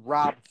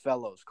 Rob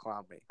Fellows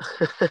clowned me.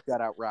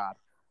 Shout out Rob.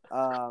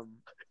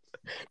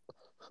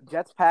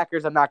 Jets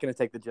Packers. I'm not going to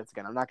take the Jets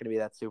again. I'm not going to be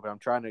that stupid. I'm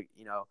trying to,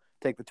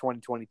 take the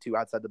 2022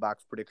 outside the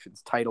box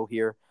predictions title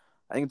here.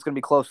 I think it's going to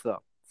be close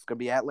though. It's going to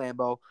be at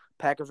Lambeau.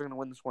 Packers are going to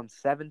win this one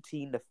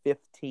 17-15.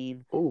 It's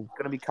going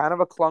to be kind of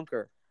a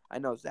clunker. I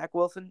know Zach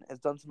Wilson has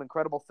done some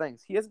incredible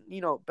things. He hasn't,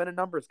 been a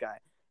numbers guy.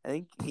 I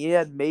think he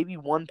had maybe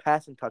one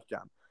passing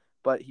touchdown,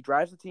 but he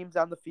drives the teams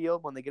down the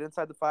field. When they get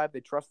inside the 5,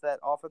 they trust that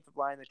offensive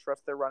line. They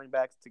trust their running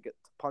backs to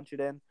punch it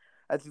in.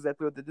 That's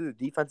exactly what they do. The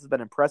defense has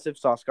been impressive.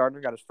 Sauce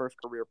Gardner got his first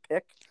career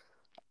pick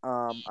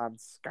on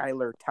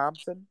Skylar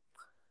Thompson.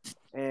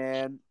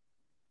 And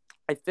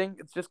I think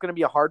it's just going to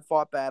be a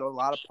hard-fought battle, a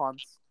lot of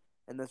punts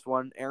in this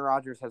one. Aaron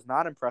Rodgers has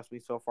not impressed me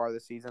so far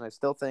this season. I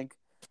still think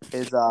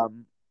his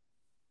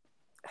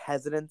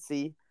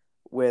hesitancy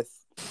with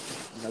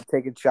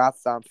taking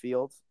shots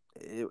downfield,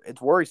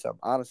 it's worrisome,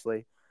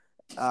 honestly.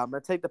 I'm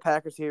going to take the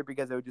Packers here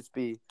because it would just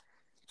be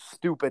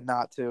stupid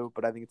not to,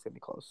 but I think it's going to be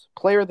close.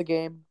 Player of the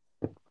game,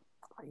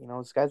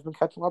 this guy's been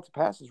catching lots of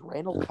passes.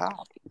 Randall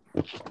Cobb.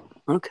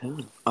 Okay.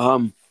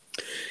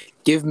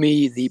 Give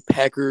me the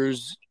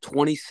Packers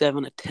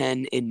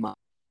 27-10 in my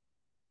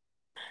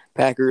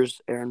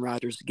Packers. Aaron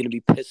Rodgers is going to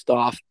be pissed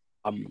off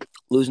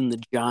losing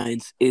the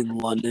Giants in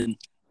London.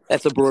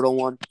 That's a brutal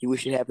one. We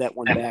should have that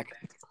one back.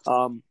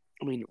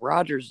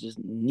 Rodgers just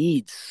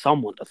needs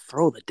someone to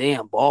throw the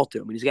damn ball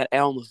to. He's got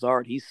Allen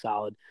Lazard. He's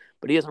solid,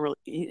 but he doesn't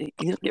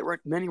get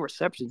many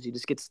receptions. He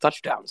just gets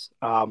touchdowns.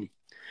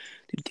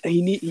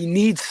 He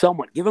needs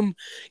someone. Give him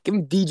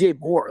DJ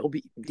Moore. It'll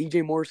be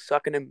DJ Moore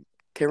sucking in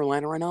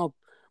Carolina right now.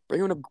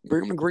 Bring him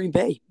to Green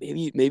Bay.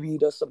 Maybe he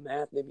does some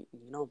math. Maybe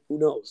who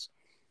knows.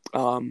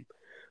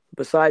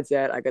 Besides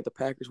that, I got the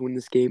Packers win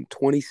this game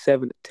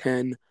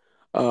 27-10.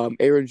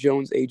 Aaron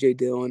Jones, AJ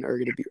Dillon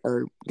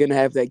are gonna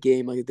have that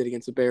game like they did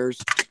against the Bears.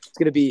 It's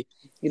gonna be,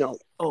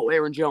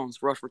 Aaron Jones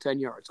rush for 10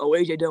 yards. Oh,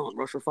 AJ Dillon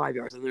rush for 5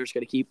 yards, and they're just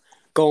gonna keep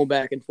going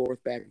back and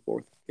forth, back and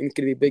forth. I think it's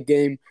gonna be a big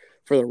game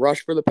for the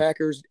rush for the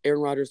Packers.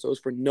 Aaron Rodgers throws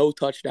for no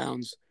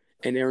touchdowns,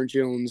 and Aaron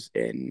Jones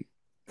and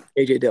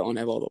AJ Dillon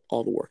have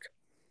all the work.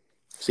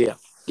 So yeah,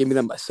 give me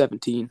them by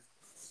 17.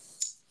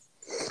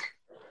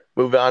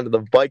 Moving on to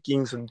the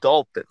Vikings and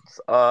Dolphins.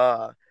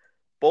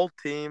 Both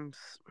teams.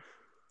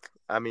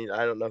 I mean,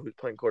 I don't know who's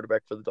playing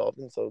quarterback for the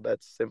Dolphins, so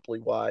that's simply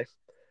why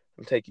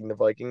I'm taking the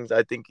Vikings.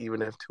 I think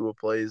even if Tua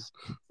plays,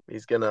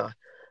 he's gonna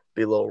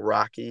be a little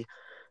rocky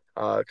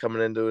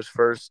coming into his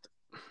first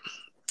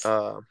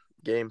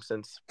game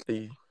since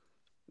the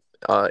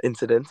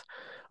incident.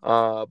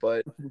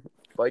 But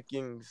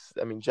Vikings,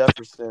 I mean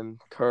Jefferson,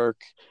 Kirk,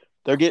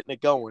 they're getting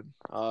it going.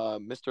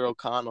 Mr.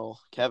 O'Connell,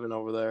 Kevin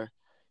over there,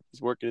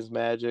 he's working his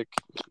magic.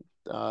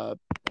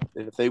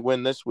 If they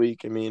win this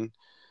week, I mean,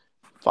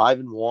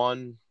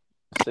 5-1,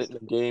 sitting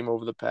a game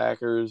over the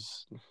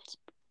Packers,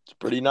 it's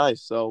pretty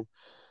nice. So,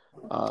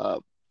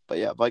 but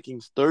yeah,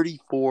 Vikings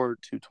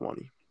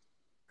 34-20.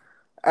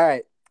 All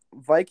right,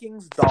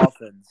 Vikings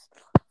Dolphins.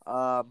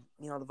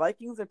 The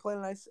Vikings are playing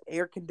a nice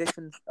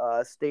air-conditioned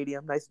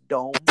stadium, nice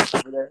dome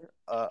over there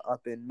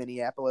up in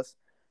Minneapolis.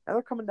 Now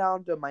they're coming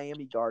down to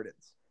Miami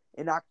Gardens.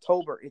 In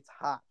October, it's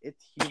hot,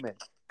 it's humid.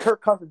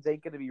 Kirk Cousins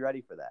ain't going to be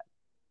ready for that.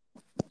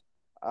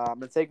 I'm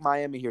going to take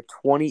Miami here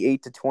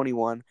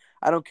 28-21.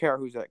 I don't care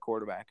who's at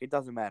quarterback. It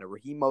doesn't matter.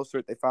 Raheem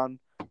Mostert, they found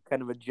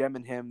kind of a gem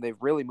in him. They've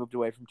really moved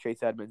away from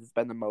Chase Edmonds. It's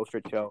been the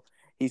Mostert show.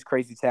 He's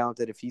crazy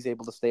talented. If he's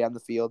able to stay on the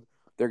field,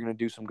 they're going to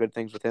do some good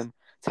things with him.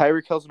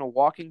 Tyreek Hill's in a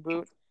walking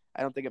boot.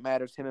 I don't think it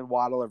matters. Him and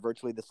Waddle are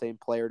virtually the same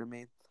player to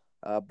me.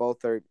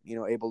 Both are,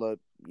 able to,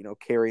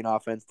 carry an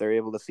offense. They're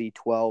able to see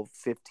 12,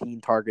 15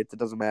 targets. It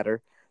doesn't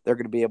matter. They're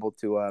going to be able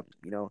to,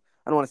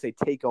 I don't want to say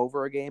take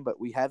over a game, but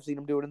we have seen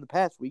them do it in the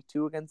past. Week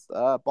 2 against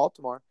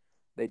Baltimore,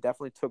 they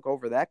definitely took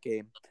over that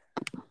game.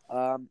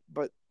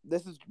 But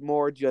this is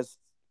more just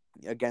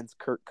against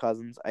Kirk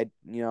Cousins.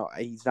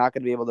 He's not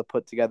going to be able to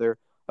put together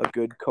a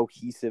good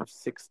cohesive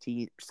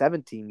 17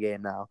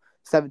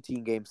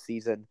 game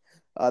season.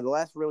 The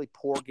last really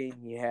poor game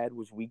he had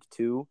was week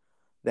 2,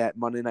 that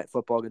Monday Night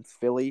Football against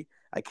Philly.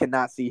 I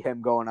cannot see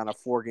him going on a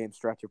 4-game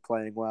stretch of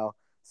playing well.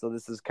 So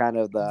this is kind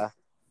of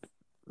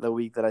the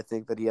week that I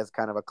think that he has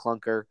kind of a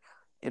clunker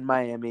in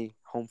Miami,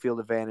 home field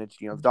advantage.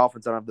 The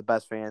Dolphins don't have the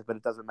best fans, but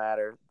it doesn't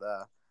matter.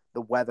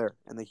 The weather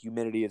and the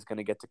humidity is going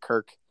to get to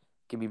Kirk.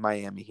 Give me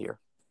Miami here.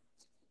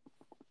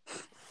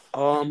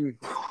 I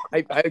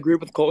agree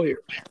with Cole here.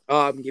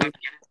 Give me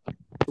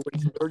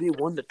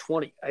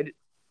 31-20. I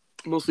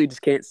mostly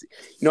just can't see.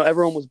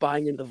 Everyone was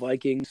buying into the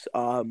Vikings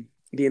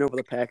being over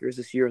the Packers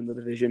this year in the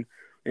division,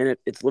 and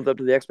it's lived up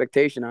to the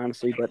expectation,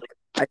 honestly. But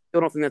I still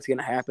don't think that's going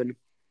to happen.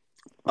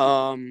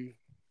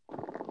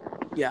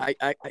 Yeah,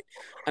 I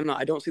don't know.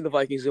 I don't see the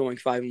Vikings going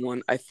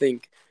 5-1. I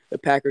think the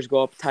Packers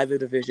go up, tie the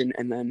division,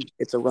 and then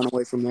it's a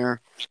runaway from there.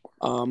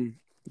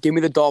 Give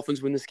me the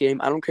Dolphins win this game.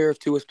 I don't care if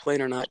Tua's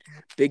playing or not.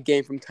 Big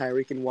game from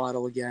Tyreek and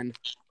Waddle again.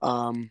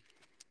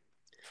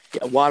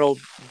 Waddle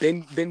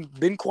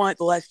been quiet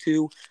the last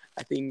 2.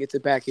 I think he gets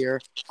it back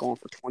here, going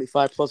for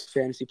 25 plus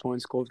fantasy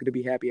points. Cole's going to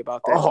be happy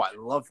about that. Oh, I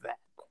love that.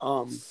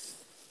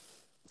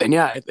 And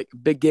yeah, I think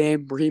big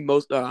game. Raheem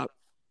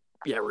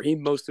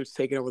Mostert's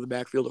taking over the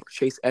backfield over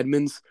Chase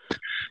Edmonds,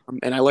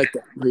 and I like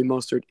that. Raheem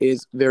Mostert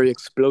is very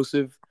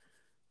explosive.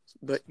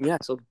 But yeah,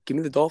 so give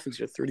me the Dolphins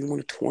here,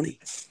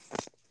 31-20.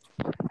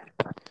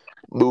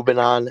 Moving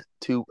on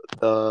to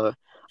the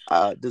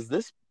does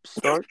this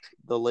start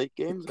the late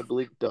games? I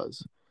believe it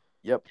does.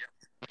 Yep.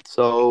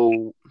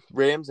 So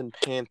Rams and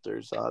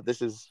Panthers.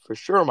 This is for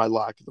sure my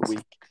lock of the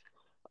week.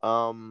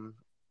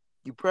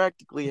 You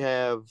practically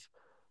have,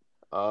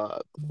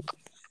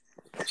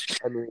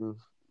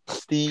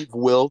 Steve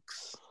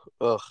Wilks,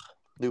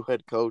 new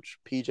head coach,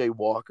 PJ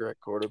Walker at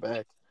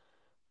quarterback.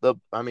 I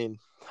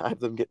have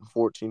them getting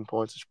 14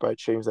 points. I should probably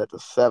change that to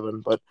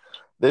 7, but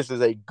this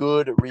is a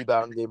good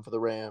rebound game for the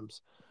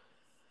Rams.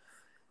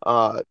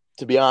 To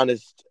be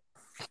honest,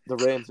 the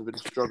Rams have been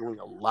struggling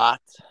a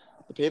lot.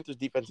 The Panthers'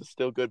 defense is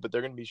still good, but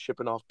they're going to be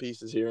shipping off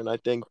pieces here, and I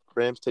think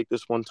Rams take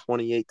this one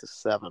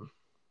 28-7.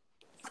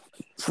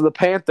 So the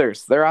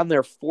Panthers, they're on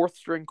their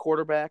 4th-string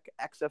quarterback,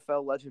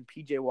 XFL legend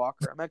PJ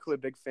Walker. I'm actually a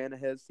big fan of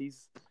his.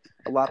 He's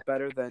a lot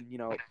better than,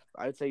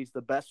 I would say he's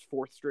the best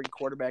 4th-string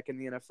quarterback in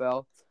the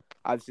NFL.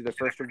 Obviously, their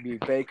 1st string being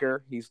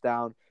Baker. He's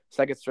down.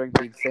 2nd string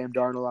being Sam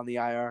Darnold on the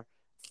IR.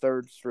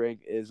 3rd string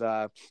is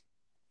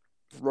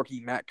rookie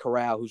Matt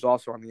Corral, who's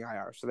also on the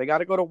IR. So they got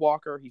to go to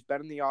Walker. He's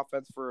been in the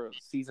offense for a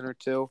season or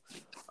 2.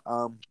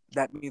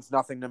 That means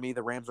nothing to me.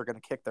 The Rams are going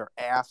to kick their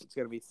ass. It's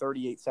going to be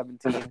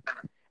 38-17.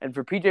 And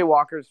for PJ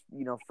Walker's,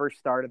 first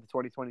start of the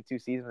 2022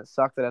 season, it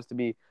sucks it has to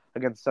be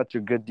against such a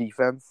good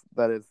defense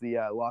that is the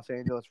Los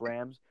Angeles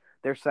Rams.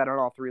 They're set on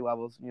all 3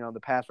 levels. The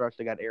pass rush,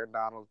 they got Aaron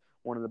Donald,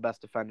 one of the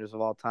best defenders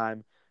of all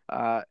time.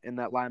 In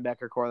that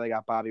linebacker core, they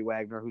got Bobby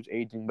Wagner, who's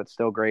aging but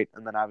still great,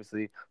 and then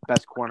obviously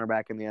best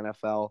cornerback in the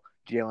NFL,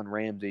 Jalen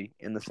Ramsey,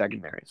 in the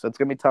secondary. So it's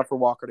gonna be tough for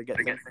Walker to get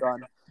things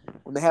done.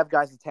 When they have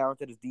guys as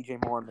talented as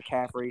DJ Moore and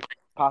McCaffrey,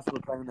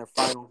 possibly playing their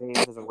final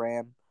games as a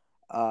Ram,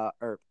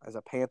 or as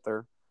a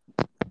Panther,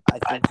 I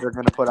think they're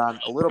going to put on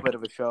a little bit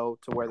of a show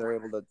to where they're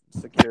able to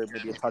secure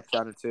maybe a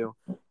touchdown or two.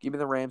 Give me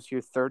the Rams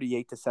here,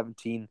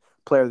 38-17.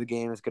 Player of the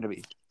game is going to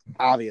be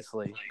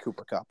obviously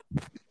Cooper Kupp.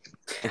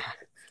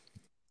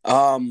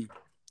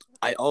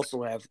 I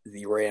also have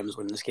the Rams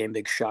winning this game.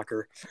 Big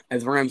shocker. I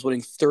have the Rams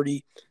winning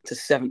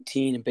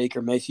 30-17 in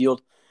Baker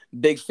Mayfield.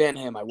 Big fan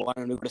of him. I want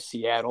him to go to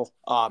Seattle.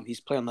 He's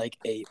playing like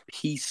a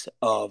piece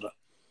of,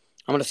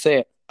 I'm going to say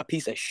it, a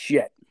piece of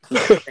shit.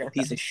 A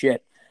piece of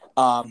shit.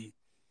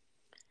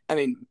 I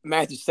mean,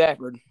 Matthew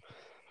Stafford,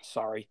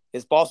 sorry,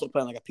 is also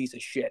playing like a piece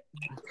of shit.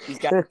 He's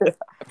got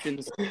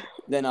receptions,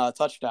 then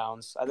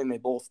touchdowns. I think they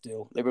both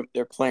do.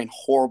 They're playing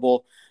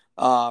horrible.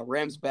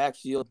 Rams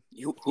backfield.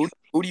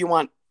 Who do you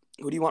want?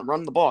 Who do you want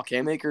running the ball?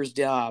 Cam Akers,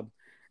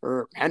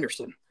 or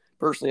Henderson?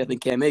 Personally, I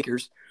think Cam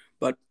Akers,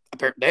 but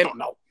apparently they don't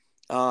know.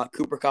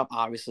 Cooper Kupp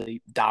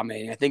obviously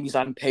dominating. I think he's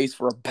on pace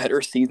for a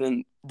better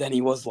season than he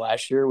was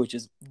last year, which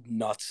is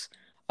nuts.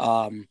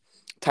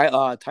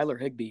 Tyler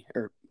Higbee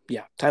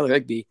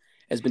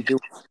has been doing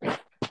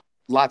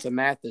lots of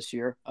math this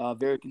year.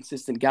 Very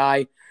consistent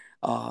guy.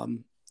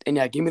 And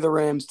yeah, give me the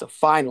Rams to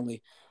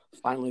finally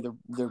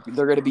they're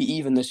going to be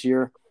even this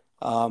year.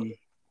 I'm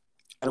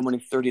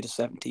winning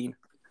 30-17.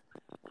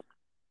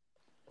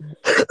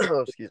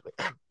 Oh, excuse me.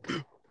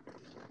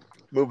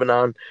 Moving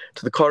on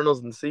to the Cardinals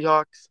and the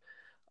Seahawks.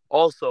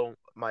 Also,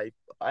 I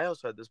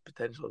also had this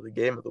potential of the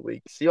game of the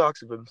week.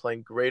 Seahawks have been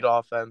playing great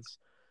offense,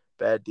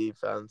 bad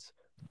defense.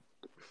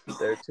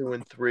 They're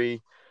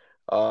 2-3.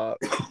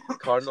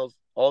 Cardinals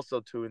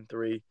also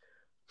 2-3.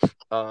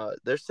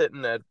 They're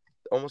sitting at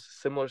almost a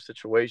similar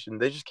situation.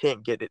 They just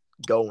can't get it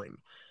going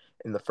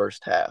in the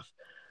first half.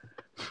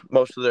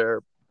 Most of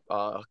their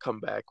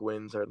comeback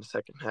wins are in the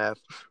second half,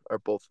 or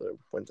both their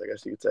wins, I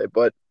guess you could say.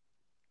 But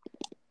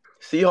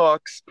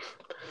Seahawks,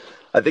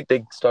 I think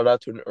they start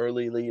out to an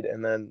early lead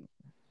and then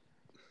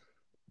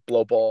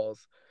blow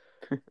balls.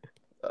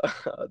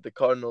 The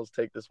Cardinals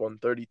take this one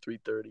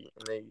 33-30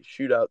 in a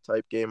shootout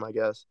type game, I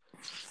guess.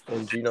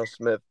 And Geno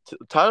Smith,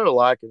 Tyler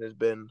Lockett has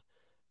been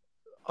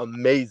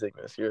amazing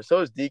this year.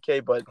 So is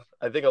DK, but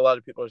I think a lot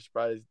of people are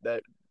surprised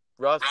that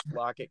Russ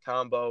Lockett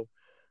combo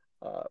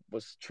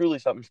was truly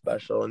something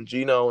special. And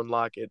Geno and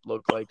Lockett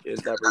look like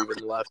it's never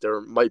even left or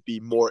might be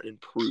more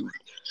improved.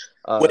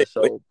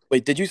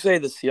 Wait, did you say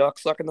the Seahawks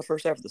suck in the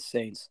first half of the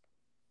Saints?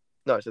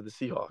 No, I said the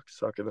Seahawks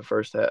suck in the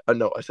first half.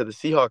 No, I said the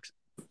Seahawks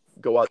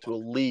go out to a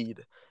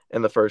lead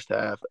in the first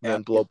half and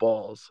then blow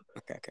balls.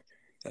 Okay.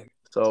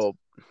 So,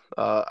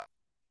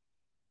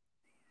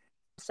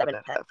 second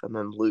half and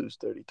then lose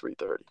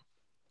 33-30.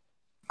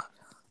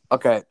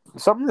 Okay,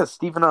 something that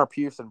Stephen R.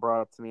 Pearson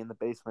brought up to me in the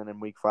basement in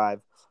Week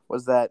 5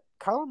 was that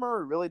Kyler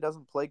Murray really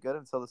doesn't play good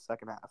until the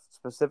second half,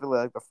 specifically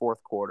like the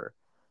fourth quarter.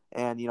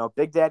 And,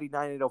 Big Daddy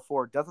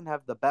 9804 doesn't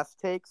have the best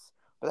takes,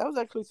 but that was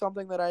actually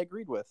something that I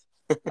agreed with.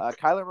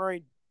 Kyler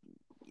Murray,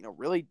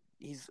 really,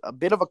 he's a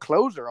bit of a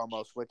closer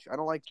almost, which I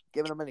don't like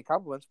giving him any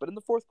compliments, but in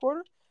the fourth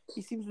quarter,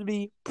 he seems to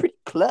be pretty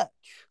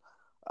clutch.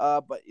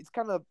 But it's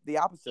kind of the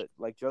opposite,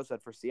 like Joe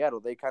said, for Seattle.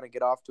 They kind of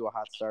get off to a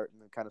hot start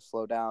and then kind of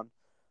slow down.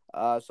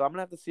 So I'm going to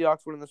have the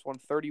Seahawks winning this one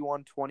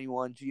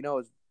 31-21. Geno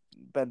has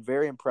been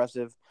very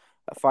impressive.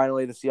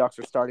 Finally, the Seahawks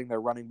are starting their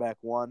running back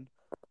one.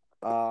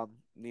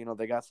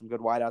 They got some good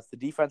wideouts. The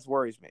defense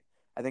worries me.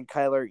 I think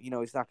Kyler,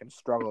 he's not going to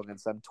struggle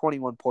against them.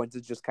 21 points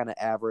is just kind of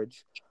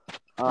average.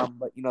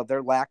 But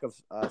their lack of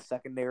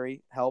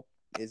secondary help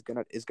is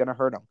gonna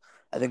hurt them.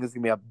 I think it's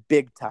gonna be a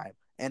big time,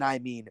 and I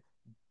mean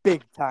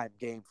big time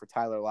game for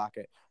Tyler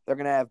Lockett. They're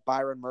gonna have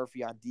Byron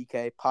Murphy on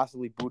DK,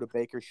 possibly Budda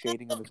Baker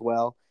shading him as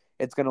well.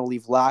 It's gonna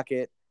leave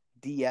Lockett,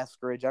 D.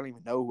 Eskridge. I don't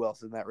even know who else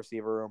is in that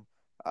receiver room.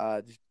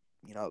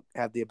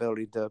 Have the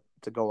ability to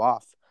go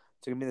off.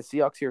 It's gonna be the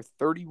Seahawks here,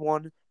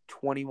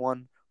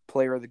 31-21.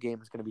 Player of the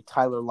game is gonna be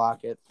Tyler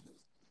Lockett,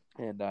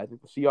 and I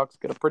think the Seahawks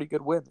get a pretty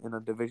good win in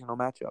a divisional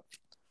matchup.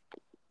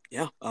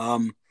 Yeah,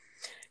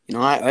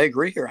 I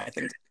agree here. I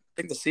think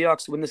the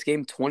Seahawks win this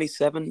game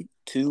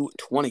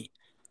 27-20.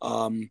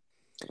 I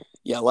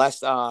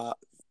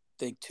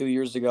think 2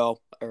 years ago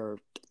or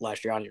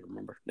last year, I don't even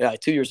remember. Yeah,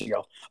 2 years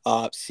ago,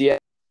 Seattle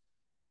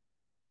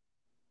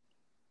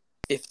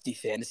 50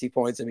 fantasy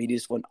points. I mean, he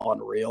just went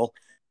unreal.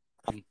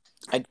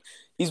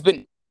 He's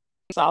been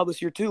solid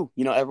this year too.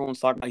 Everyone's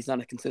talking about he's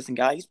not a consistent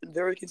guy. He's been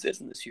very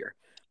consistent this year.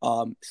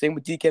 Same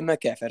with DK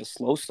Metcalf. Had a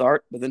slow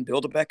start, but then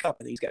build it back up.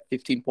 I think he's got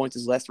 15 points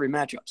his last three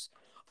matchups.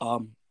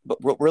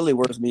 But what really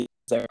worries me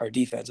is our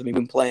defense. I mean,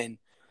 we've been playing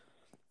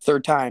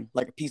third time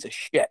like a piece of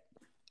shit.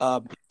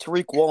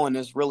 Tariq Woolen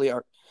is really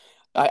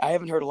I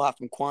haven't heard a lot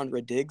from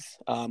Quandre Diggs.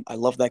 I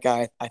love that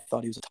guy. I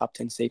thought he was a top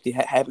 10 safety.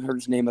 Haven't heard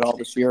his name at all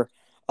this year.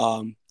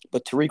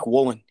 But Tariq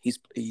Woolen, he's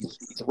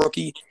a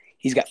rookie.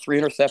 He's got 3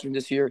 interceptions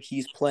this year.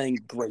 He's playing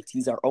great.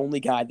 He's our only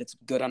guy that's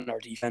good on our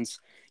defense.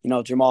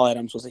 Jamal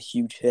Adams was a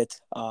huge hit,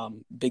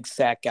 big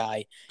sack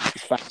guy.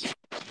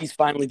 He's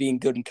finally being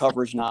good in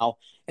coverage now,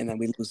 and then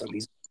we lose him.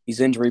 He's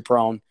injury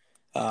prone,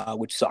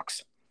 which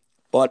sucks.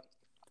 But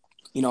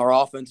our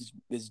offense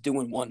is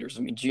doing wonders.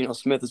 I mean, Geno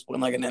Smith is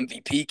looking like an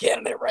MVP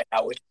candidate right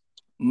now, which is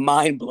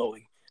mind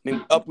blowing. I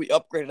mean, we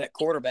upgraded at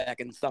quarterback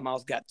and somehow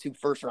got 2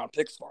 first-round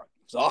picks for it.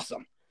 It's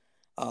awesome.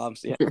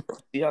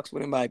 Seahawks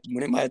winning by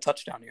a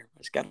touchdown here.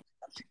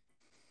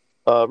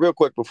 Real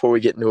quick before we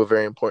get into a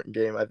very important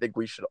game, I think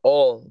we should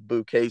all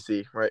boo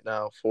Casey right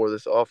now for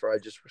this offer I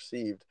just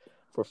received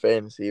for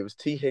fantasy. It was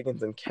T.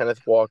 Higgins and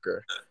Kenneth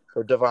Walker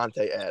for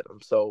Devontae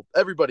Adams. So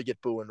everybody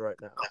get booing right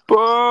now. Boo!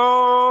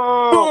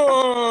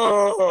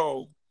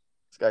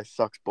 This guy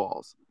sucks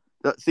balls.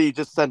 See,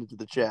 just send it to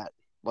the chat.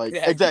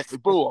 Yeah. Exactly.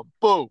 Boo him.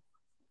 Boo.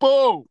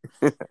 Boo.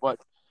 But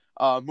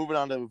moving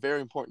on to a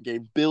very important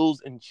game,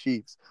 Bills and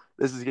Chiefs.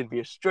 This is going to be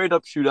a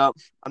straight-up shootout.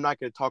 I'm not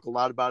going to talk a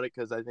lot about it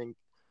because I think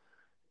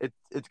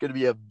it's going to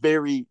be a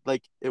very,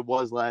 like it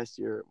was last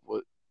year,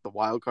 the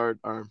wild card,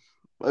 or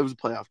it was a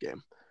playoff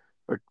game.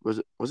 Or was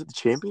it the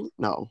champion?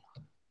 No.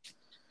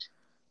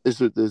 This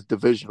was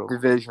divisional.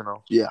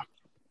 Divisional. Yeah.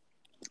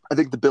 I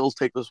think the Bills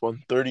take this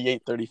one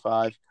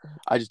 38-35.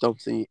 I just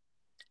don't see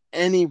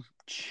any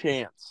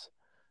chance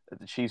that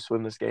the Chiefs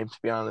win this game, to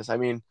be honest. I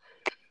mean,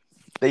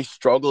 they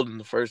struggled in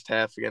the first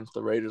half against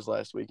the Raiders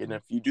last week. And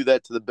if you do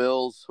that to the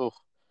Bills,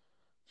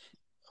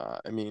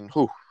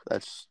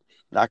 that's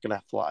not going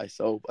to fly.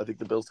 So I think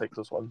the Bills take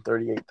this one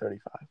 38-35.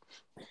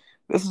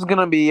 This is going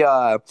to be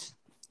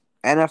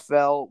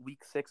NFL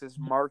Week 6's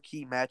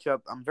marquee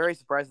matchup. I'm very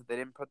surprised that they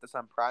didn't put this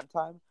on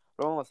primetime,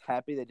 but I'm almost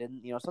happy they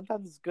didn't.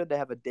 Sometimes it's good to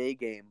have a day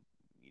game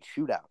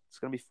shootout. It's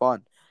going to be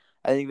fun.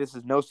 I think this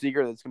is no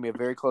secret that it's going to be a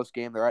very close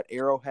game. They're at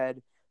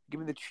Arrowhead. Give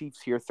me the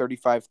Chiefs here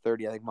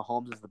 35-30. I think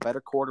Mahomes is the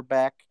better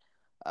quarterback.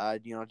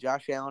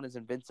 Josh Allen is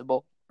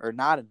invincible. Or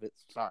not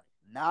invincible.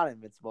 Not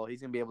invincible. He's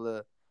going to be able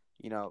to,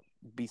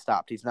 be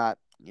stopped. He's not,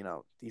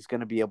 he's going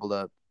to be able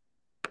to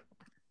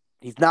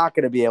 – he's not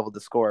going to be able to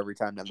score every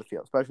time down the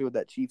field, especially with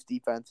that Chiefs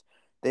defense.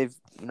 They've,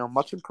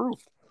 much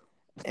improved.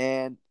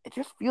 And it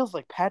just feels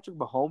like Patrick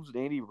Mahomes and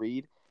Andy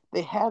Reid,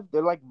 they're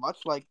like much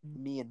like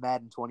me in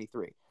Madden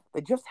 23.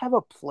 They just have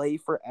a play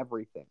for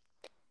everything.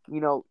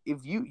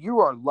 If you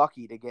are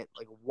lucky to get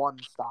like one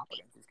stop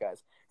against these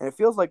guys, and it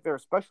feels like they're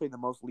especially the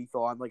most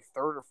lethal on like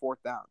 3rd or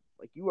 4th down.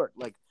 Like you are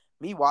like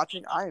me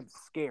watching, I am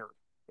scared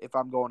if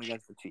I'm going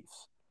against the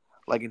Chiefs.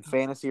 Like in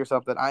fantasy or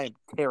something, I am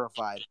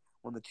terrified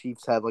when the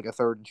Chiefs have like a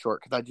 3rd and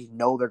short because I just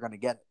know they're going to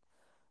get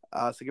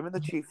it. So give me the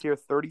Chiefs here,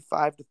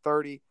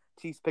 35-30.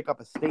 Chiefs pick up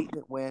a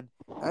statement win.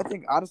 And I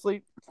think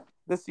honestly,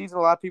 this season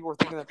a lot of people were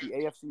thinking that the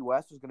AFC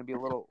West is going to be a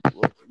little, it's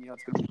going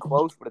to be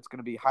close, but it's going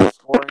to be high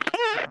scoring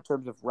in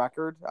terms of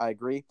record. I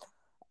agree.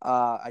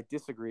 I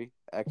disagree,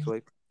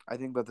 actually. I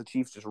think that the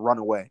Chiefs just run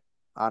away,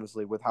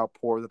 honestly, with how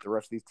poor that the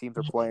rest of these teams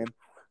are playing.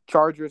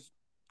 Chargers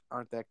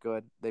aren't that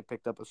good. They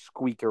picked up a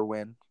squeaker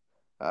win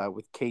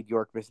with Cade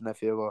York missing that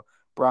field goal.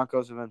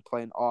 Broncos have been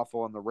playing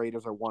awful, and the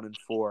Raiders are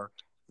 1-4,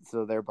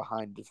 so they're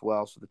behind as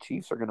well. So the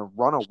Chiefs are going to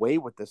run away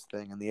with this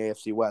thing in the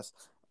AFC West,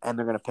 and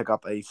they're going to pick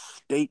up a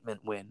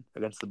statement win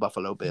against the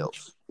Buffalo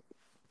Bills.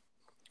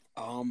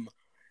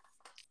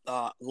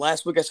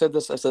 Last week I said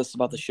this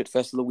about the shit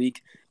fest of the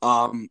week.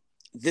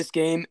 This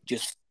game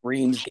just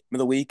screams game of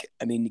the week.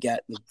 I mean, you got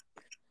the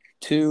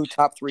 2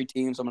 top 3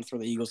 teams. I'm going to throw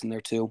the Eagles in there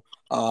too.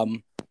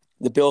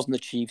 The Bills and the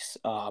Chiefs.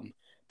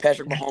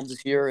 Patrick Mahomes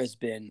this year has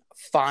been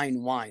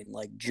fine wine,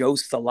 like Joe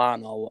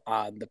Solano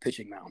on the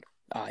pitching mound.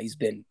 He's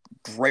been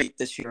great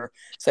this year.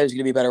 Said he's going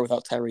to be better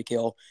without Tyreek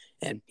Hill,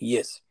 and he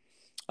is.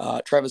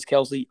 Travis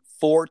Kelce,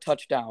 4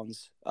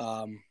 touchdowns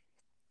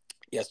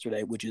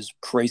yesterday, which is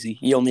crazy.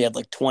 He only had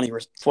like 20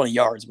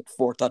 yards, but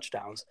 4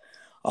 touchdowns.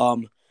 But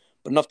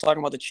enough talking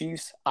about the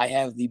Chiefs. I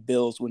have the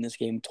Bills win this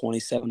game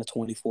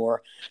 27-24.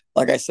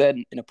 Like I said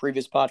in a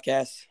previous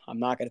podcast, I'm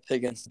not going to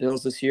pick against the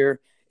Bills this year.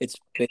 It's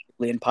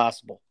basically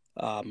impossible.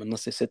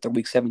 Unless they sit their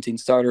Week 17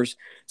 starters.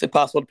 It's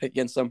impossible to pick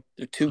against them.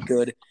 They're too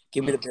good.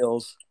 Give me the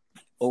Bills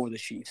over the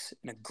Chiefs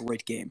in a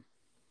great game.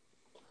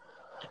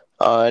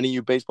 Any of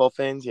you baseball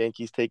fans,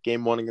 Yankees take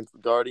game 1 against the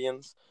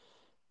Guardians.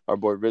 Our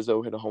boy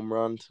Rizzo hit a home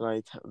run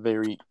tonight.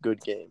 Very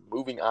good game.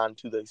 Moving on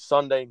to the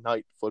Sunday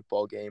night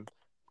football game.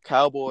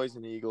 Cowboys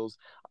and Eagles.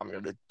 I'm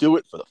going to do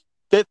it for the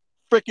 5th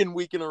freaking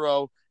week in a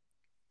row.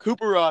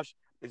 Cooper Rush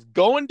is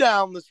going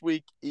down this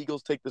week.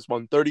 Eagles take this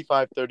one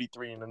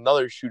 35-33 in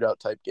another shootout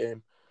type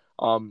game.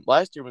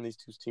 Last year when these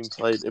 2 teams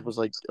played, it was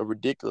like a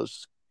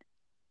ridiculous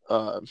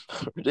score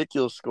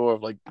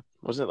of like,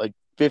 wasn't it like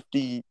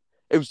 50?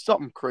 It was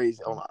something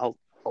crazy. I'll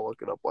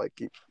look it up while I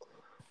keep.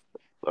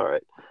 All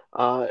right.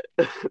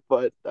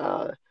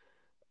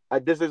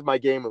 This is my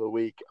game of the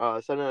week.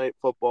 Sunday Night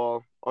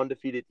Football,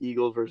 undefeated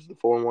Eagles versus the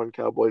 4-1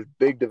 Cowboys.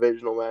 Big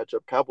divisional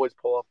matchup. Cowboys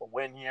pull off a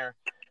win here,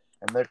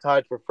 and they're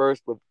tied for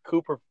first with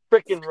Cooper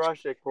freaking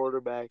Rush at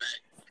quarterback.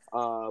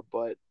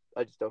 But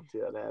I just don't see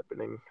that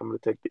happening. I'm going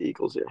to take the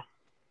Eagles here.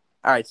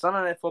 All right,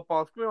 Sunday Night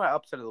Football. It's going to be my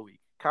upset of the week.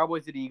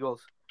 Cowboys at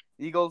Eagles.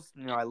 Eagles,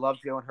 I love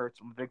Jalen Hurts.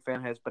 I'm a big fan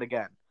of his, but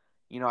again,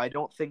 I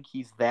don't think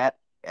he's that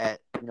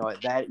at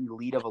that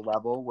elite of a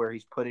level where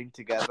he's putting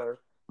together,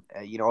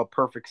 a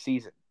perfect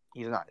season.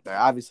 He's not. They're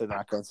obviously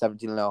not going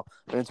 17-0,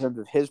 but in terms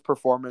of his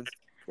performance,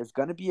 there's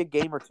going to be a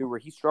game or two where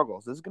he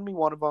struggles. This is going to be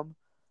one of them.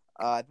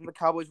 I think the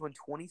Cowboys win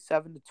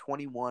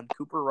 27-21.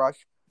 Cooper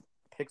Rush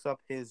picks up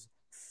his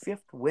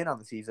 5th win on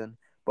the season.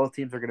 Both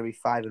teams are going to be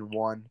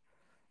 5-1.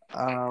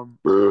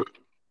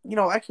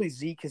 Actually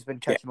Zeke has been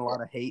catching a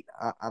lot of hate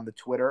on the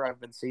Twitter I've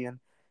been seeing.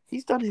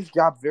 He's done his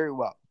job very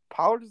well.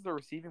 Pollard is the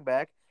receiving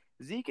back.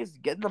 Zeke is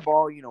getting the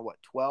ball,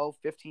 12,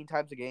 15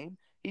 times a game.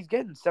 He's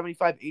getting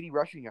 75, 80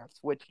 rushing yards,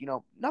 which,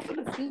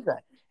 nothing to see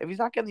that. If he's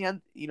not getting the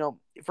end,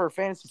 for a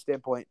fantasy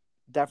standpoint,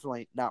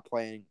 definitely not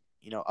playing,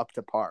 up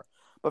to par.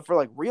 But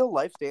for, real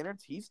life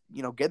standards, he's,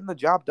 getting the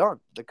job done.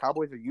 The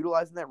Cowboys are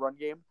utilizing that run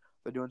game.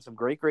 They're doing some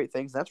great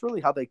things. That's really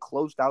how they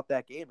closed out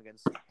that game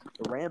against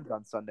the Rams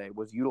on Sunday,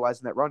 was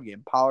utilizing that run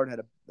game. Pollard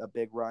had a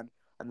big run,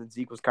 and then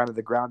Zeke was kind of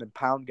the ground and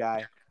pound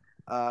guy.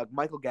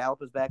 Michael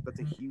Gallup is back. That's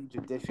a huge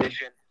addition.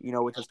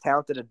 With as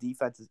talented a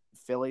defense as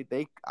Philly,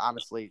 they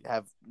honestly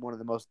have one of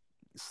the most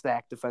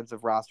stacked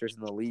defensive rosters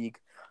in the league.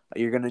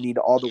 You're going to need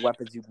all the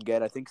weapons you can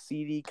get. I think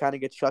CD kind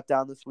of gets shut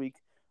down this week.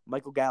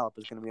 Michael Gallup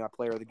is going to be our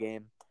player of the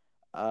game.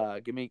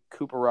 Give me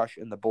Cooper Rush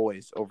and the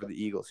boys over the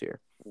Eagles here.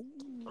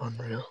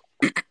 Unreal.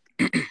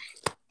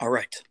 All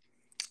right.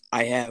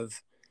 I have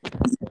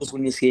the Eagles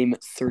winning this game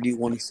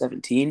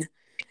 31-17.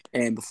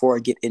 And before I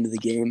get into the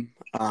game,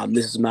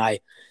 this is my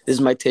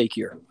take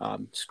here.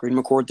 Screen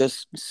record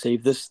this,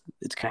 save this.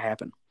 It's gonna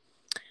happen.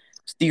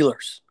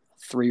 Steelers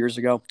 2 years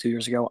ago,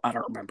 I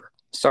don't remember.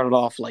 Started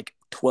off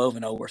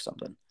 12-0 or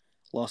something.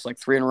 Lost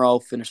 3 in a row,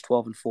 finished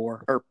 12-4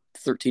 or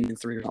 13-3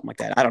 or something like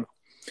that. I don't know.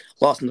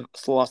 Lost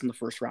in the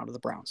first round of the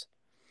Browns.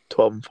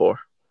 12-4.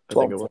 I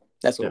think it 12-4. was.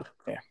 That's what.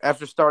 Yeah.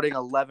 After starting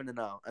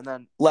 11-0, and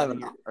then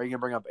 11. Are you gonna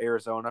bring up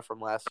Arizona from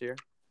last year?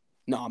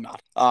 No, I'm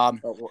not.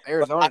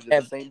 Arizona did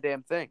the same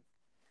damn thing.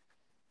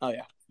 Oh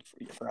yeah,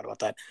 I forgot about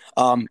that.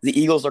 The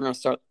Eagles are going to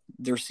start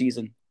their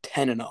season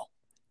 10-0.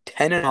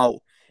 10-0.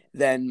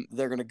 Then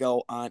they're going to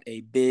go on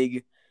a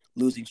big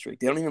losing streak.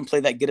 They don't even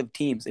play that good of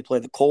teams. They play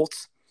the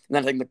Colts, and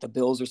then I think the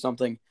Bills or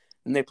something.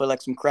 And they play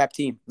some crap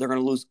team. They're going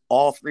to lose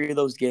all 3 of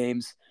those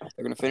games.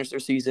 They're going to finish their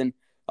season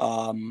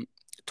 12-5.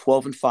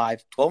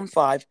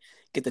 12-5.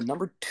 Get the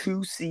number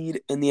 2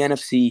 seed in the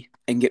NFC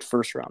and get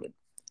first rounded.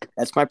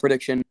 That's my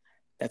prediction.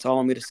 That's all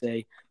I'm going to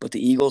say. But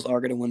the Eagles are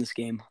going to win this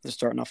game. They're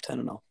starting off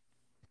 10-0.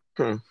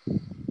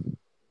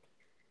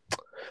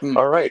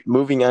 All right,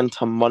 moving on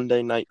to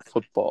Monday Night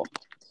Football.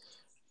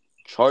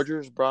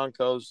 Chargers,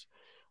 Broncos.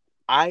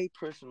 I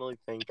personally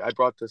think, I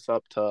brought this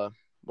up to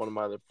one of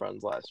my other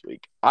friends last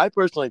week. I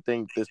personally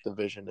think this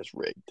division is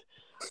rigged.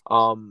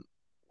 Hold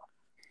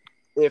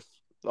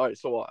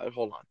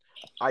on.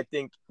 I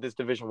think this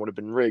division would have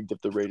been rigged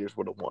if the Raiders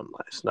would have won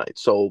last night.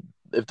 So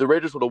if the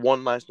Raiders would have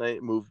won last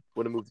night, would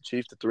have moved the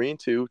Chiefs to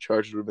 3-2.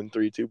 Chargers would have been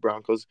 3-2.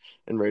 Broncos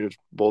and Raiders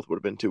both would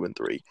have been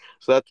 2-3.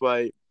 So that's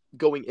why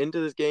going into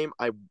this game,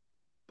 I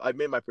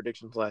made my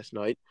predictions last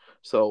night.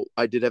 So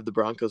I did have the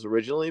Broncos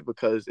originally,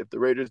 because if the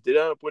Raiders did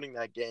end up winning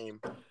that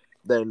game,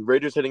 then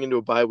Raiders heading into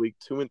a bye week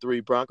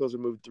 2-3. Broncos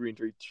would move to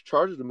 3-3.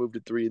 Chargers would move to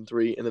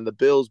 3-3, and then the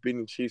Bills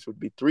beating the Chiefs would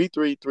be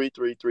 3-3,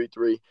 3-3,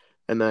 3-3,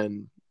 and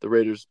then the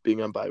Raiders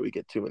being on bye week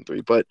at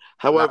 2-3. But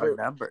however,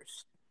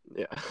 numbers.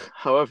 Yeah.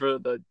 However,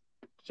 the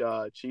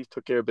Chiefs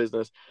took care of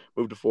business,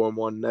 moved to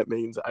 4-1. That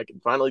means I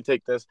can finally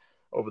take this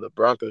over the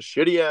Broncos'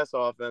 shitty ass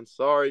offense.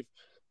 Sorry,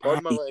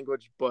 pardon my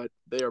language, but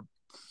they are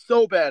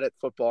so bad at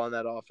football on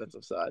that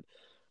offensive side.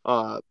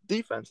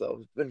 Defense though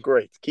has been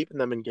great, keeping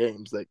them in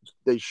games that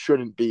they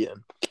shouldn't be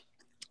in.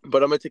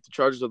 But I'm going to take the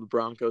Chargers of the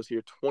Broncos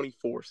here,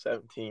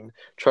 24-17.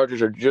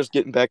 Chargers are just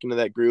getting back into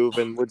that groove.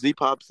 And what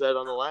Z-Pop said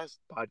on the last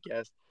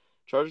podcast,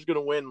 Chargers going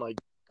to win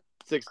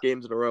 6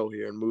 games in a row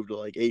here and move to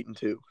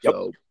 8-2. Yep.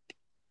 So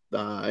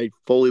I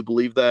fully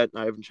believe that.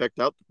 I haven't checked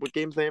out what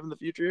games they have in the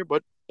future here,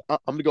 but I'm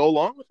going to go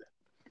along with it.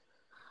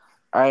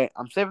 All right,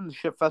 I'm saving the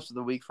shit fest of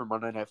the week for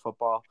Monday Night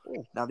Football.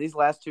 Ooh. Now, these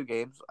last 2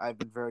 games, I've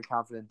been very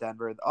confident in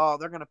Denver. Oh,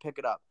 they're going to pick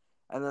it up.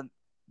 And then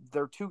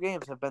their 2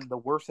 games have been the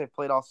worst they've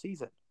played all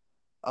season.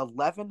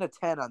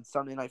 11-10 on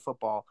Sunday Night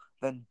Football,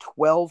 then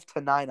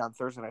 12-9 on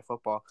Thursday Night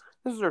Football.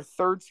 This is their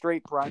 3rd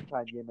straight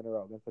primetime game in a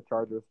row against the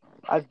Chargers.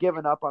 I've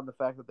given up on the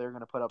fact that they're going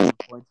to put up some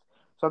points.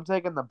 So I'm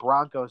taking the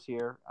Broncos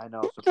here. I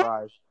know,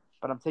 surprise.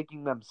 But I'm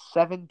taking them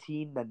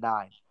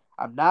 17-9.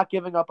 I'm not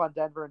giving up on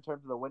Denver in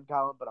terms of the win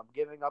column, but I'm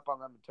giving up on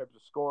them in terms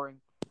of scoring.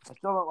 I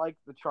still don't like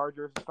the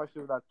Chargers,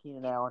 especially without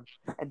Keenan Allen.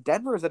 And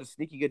Denver is at a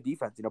sneaky good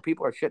defense.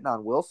 People are shitting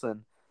on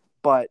Wilson,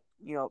 but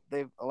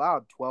they've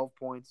allowed 12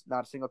 points,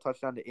 not a single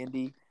touchdown to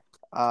Indy.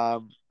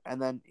 And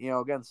then,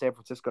 again, San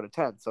Francisco to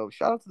 10. So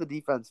shout out to the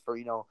defense for,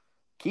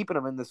 keeping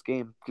them in this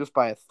game just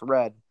by a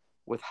thread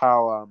with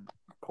how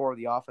poor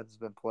the offense has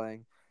been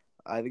playing.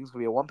 I think it's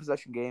going to be a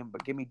 1-possession game,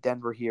 but give me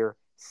Denver here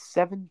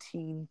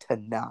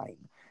 17-9.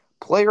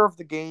 Player of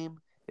the game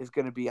is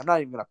going to be – I'm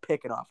not even going to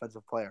pick an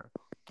offensive player.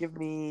 Give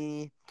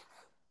me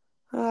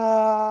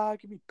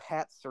Give me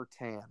Pat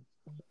Surtain.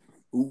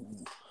 Ooh.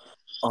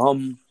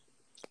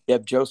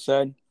 Yep, Joe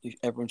said,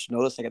 everyone should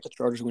know this. I got the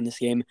Chargers win this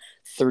game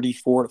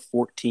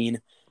 34-14.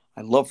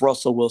 I love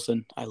Russell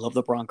Wilson. I love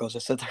the Broncos. I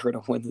said they're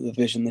going to win the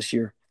division this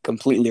year.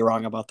 Completely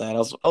wrong about that. I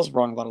was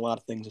wrong about a lot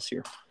of things this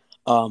year.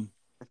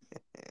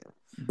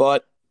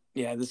 But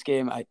yeah, this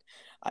game, I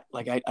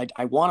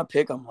want to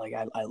pick them. Like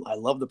I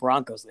love the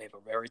Broncos. They have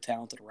a very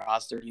talented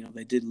roster.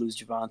 They did lose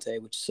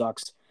Javonte, which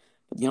sucks.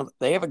 But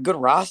they have a good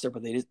roster,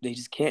 but they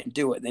just can't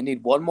do it. They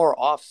need one more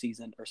off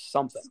season or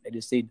something. They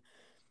just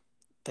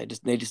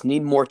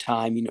need more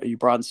time. You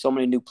brought in so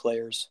many new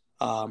players,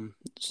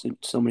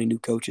 so many new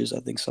coaches. I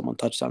think someone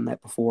touched on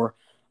that before.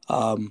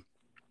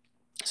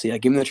 So yeah,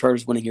 give me the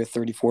Chargers winning here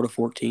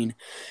 34-14.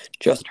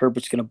 Justin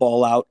Herbert's going to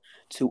ball out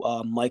to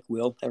Mike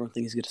Will. Everyone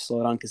thinks he's going to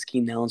slow it down because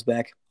Keenan Allen's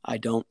back. I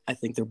don't. I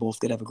think they're both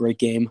going to have a great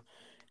game.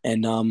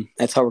 And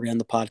that's how we're going to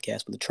end the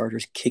podcast with the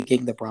Chargers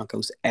kicking the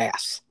Broncos'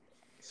 ass.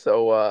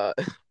 So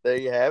there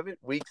you have it.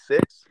 Week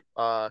 6.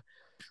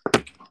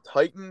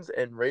 Titans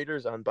and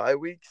Raiders on bye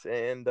weeks.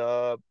 And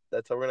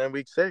that's how we're going to end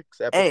Week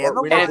 6. And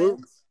the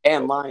Lions.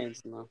 And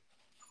Lions. No.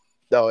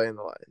 Oh, and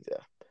the Lions, yeah.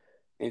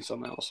 And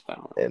someone else. I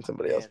don't know. And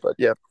somebody else. But,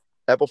 yeah.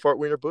 Apple fart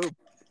wiener boob.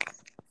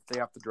 Stay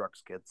off the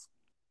drugs, kids.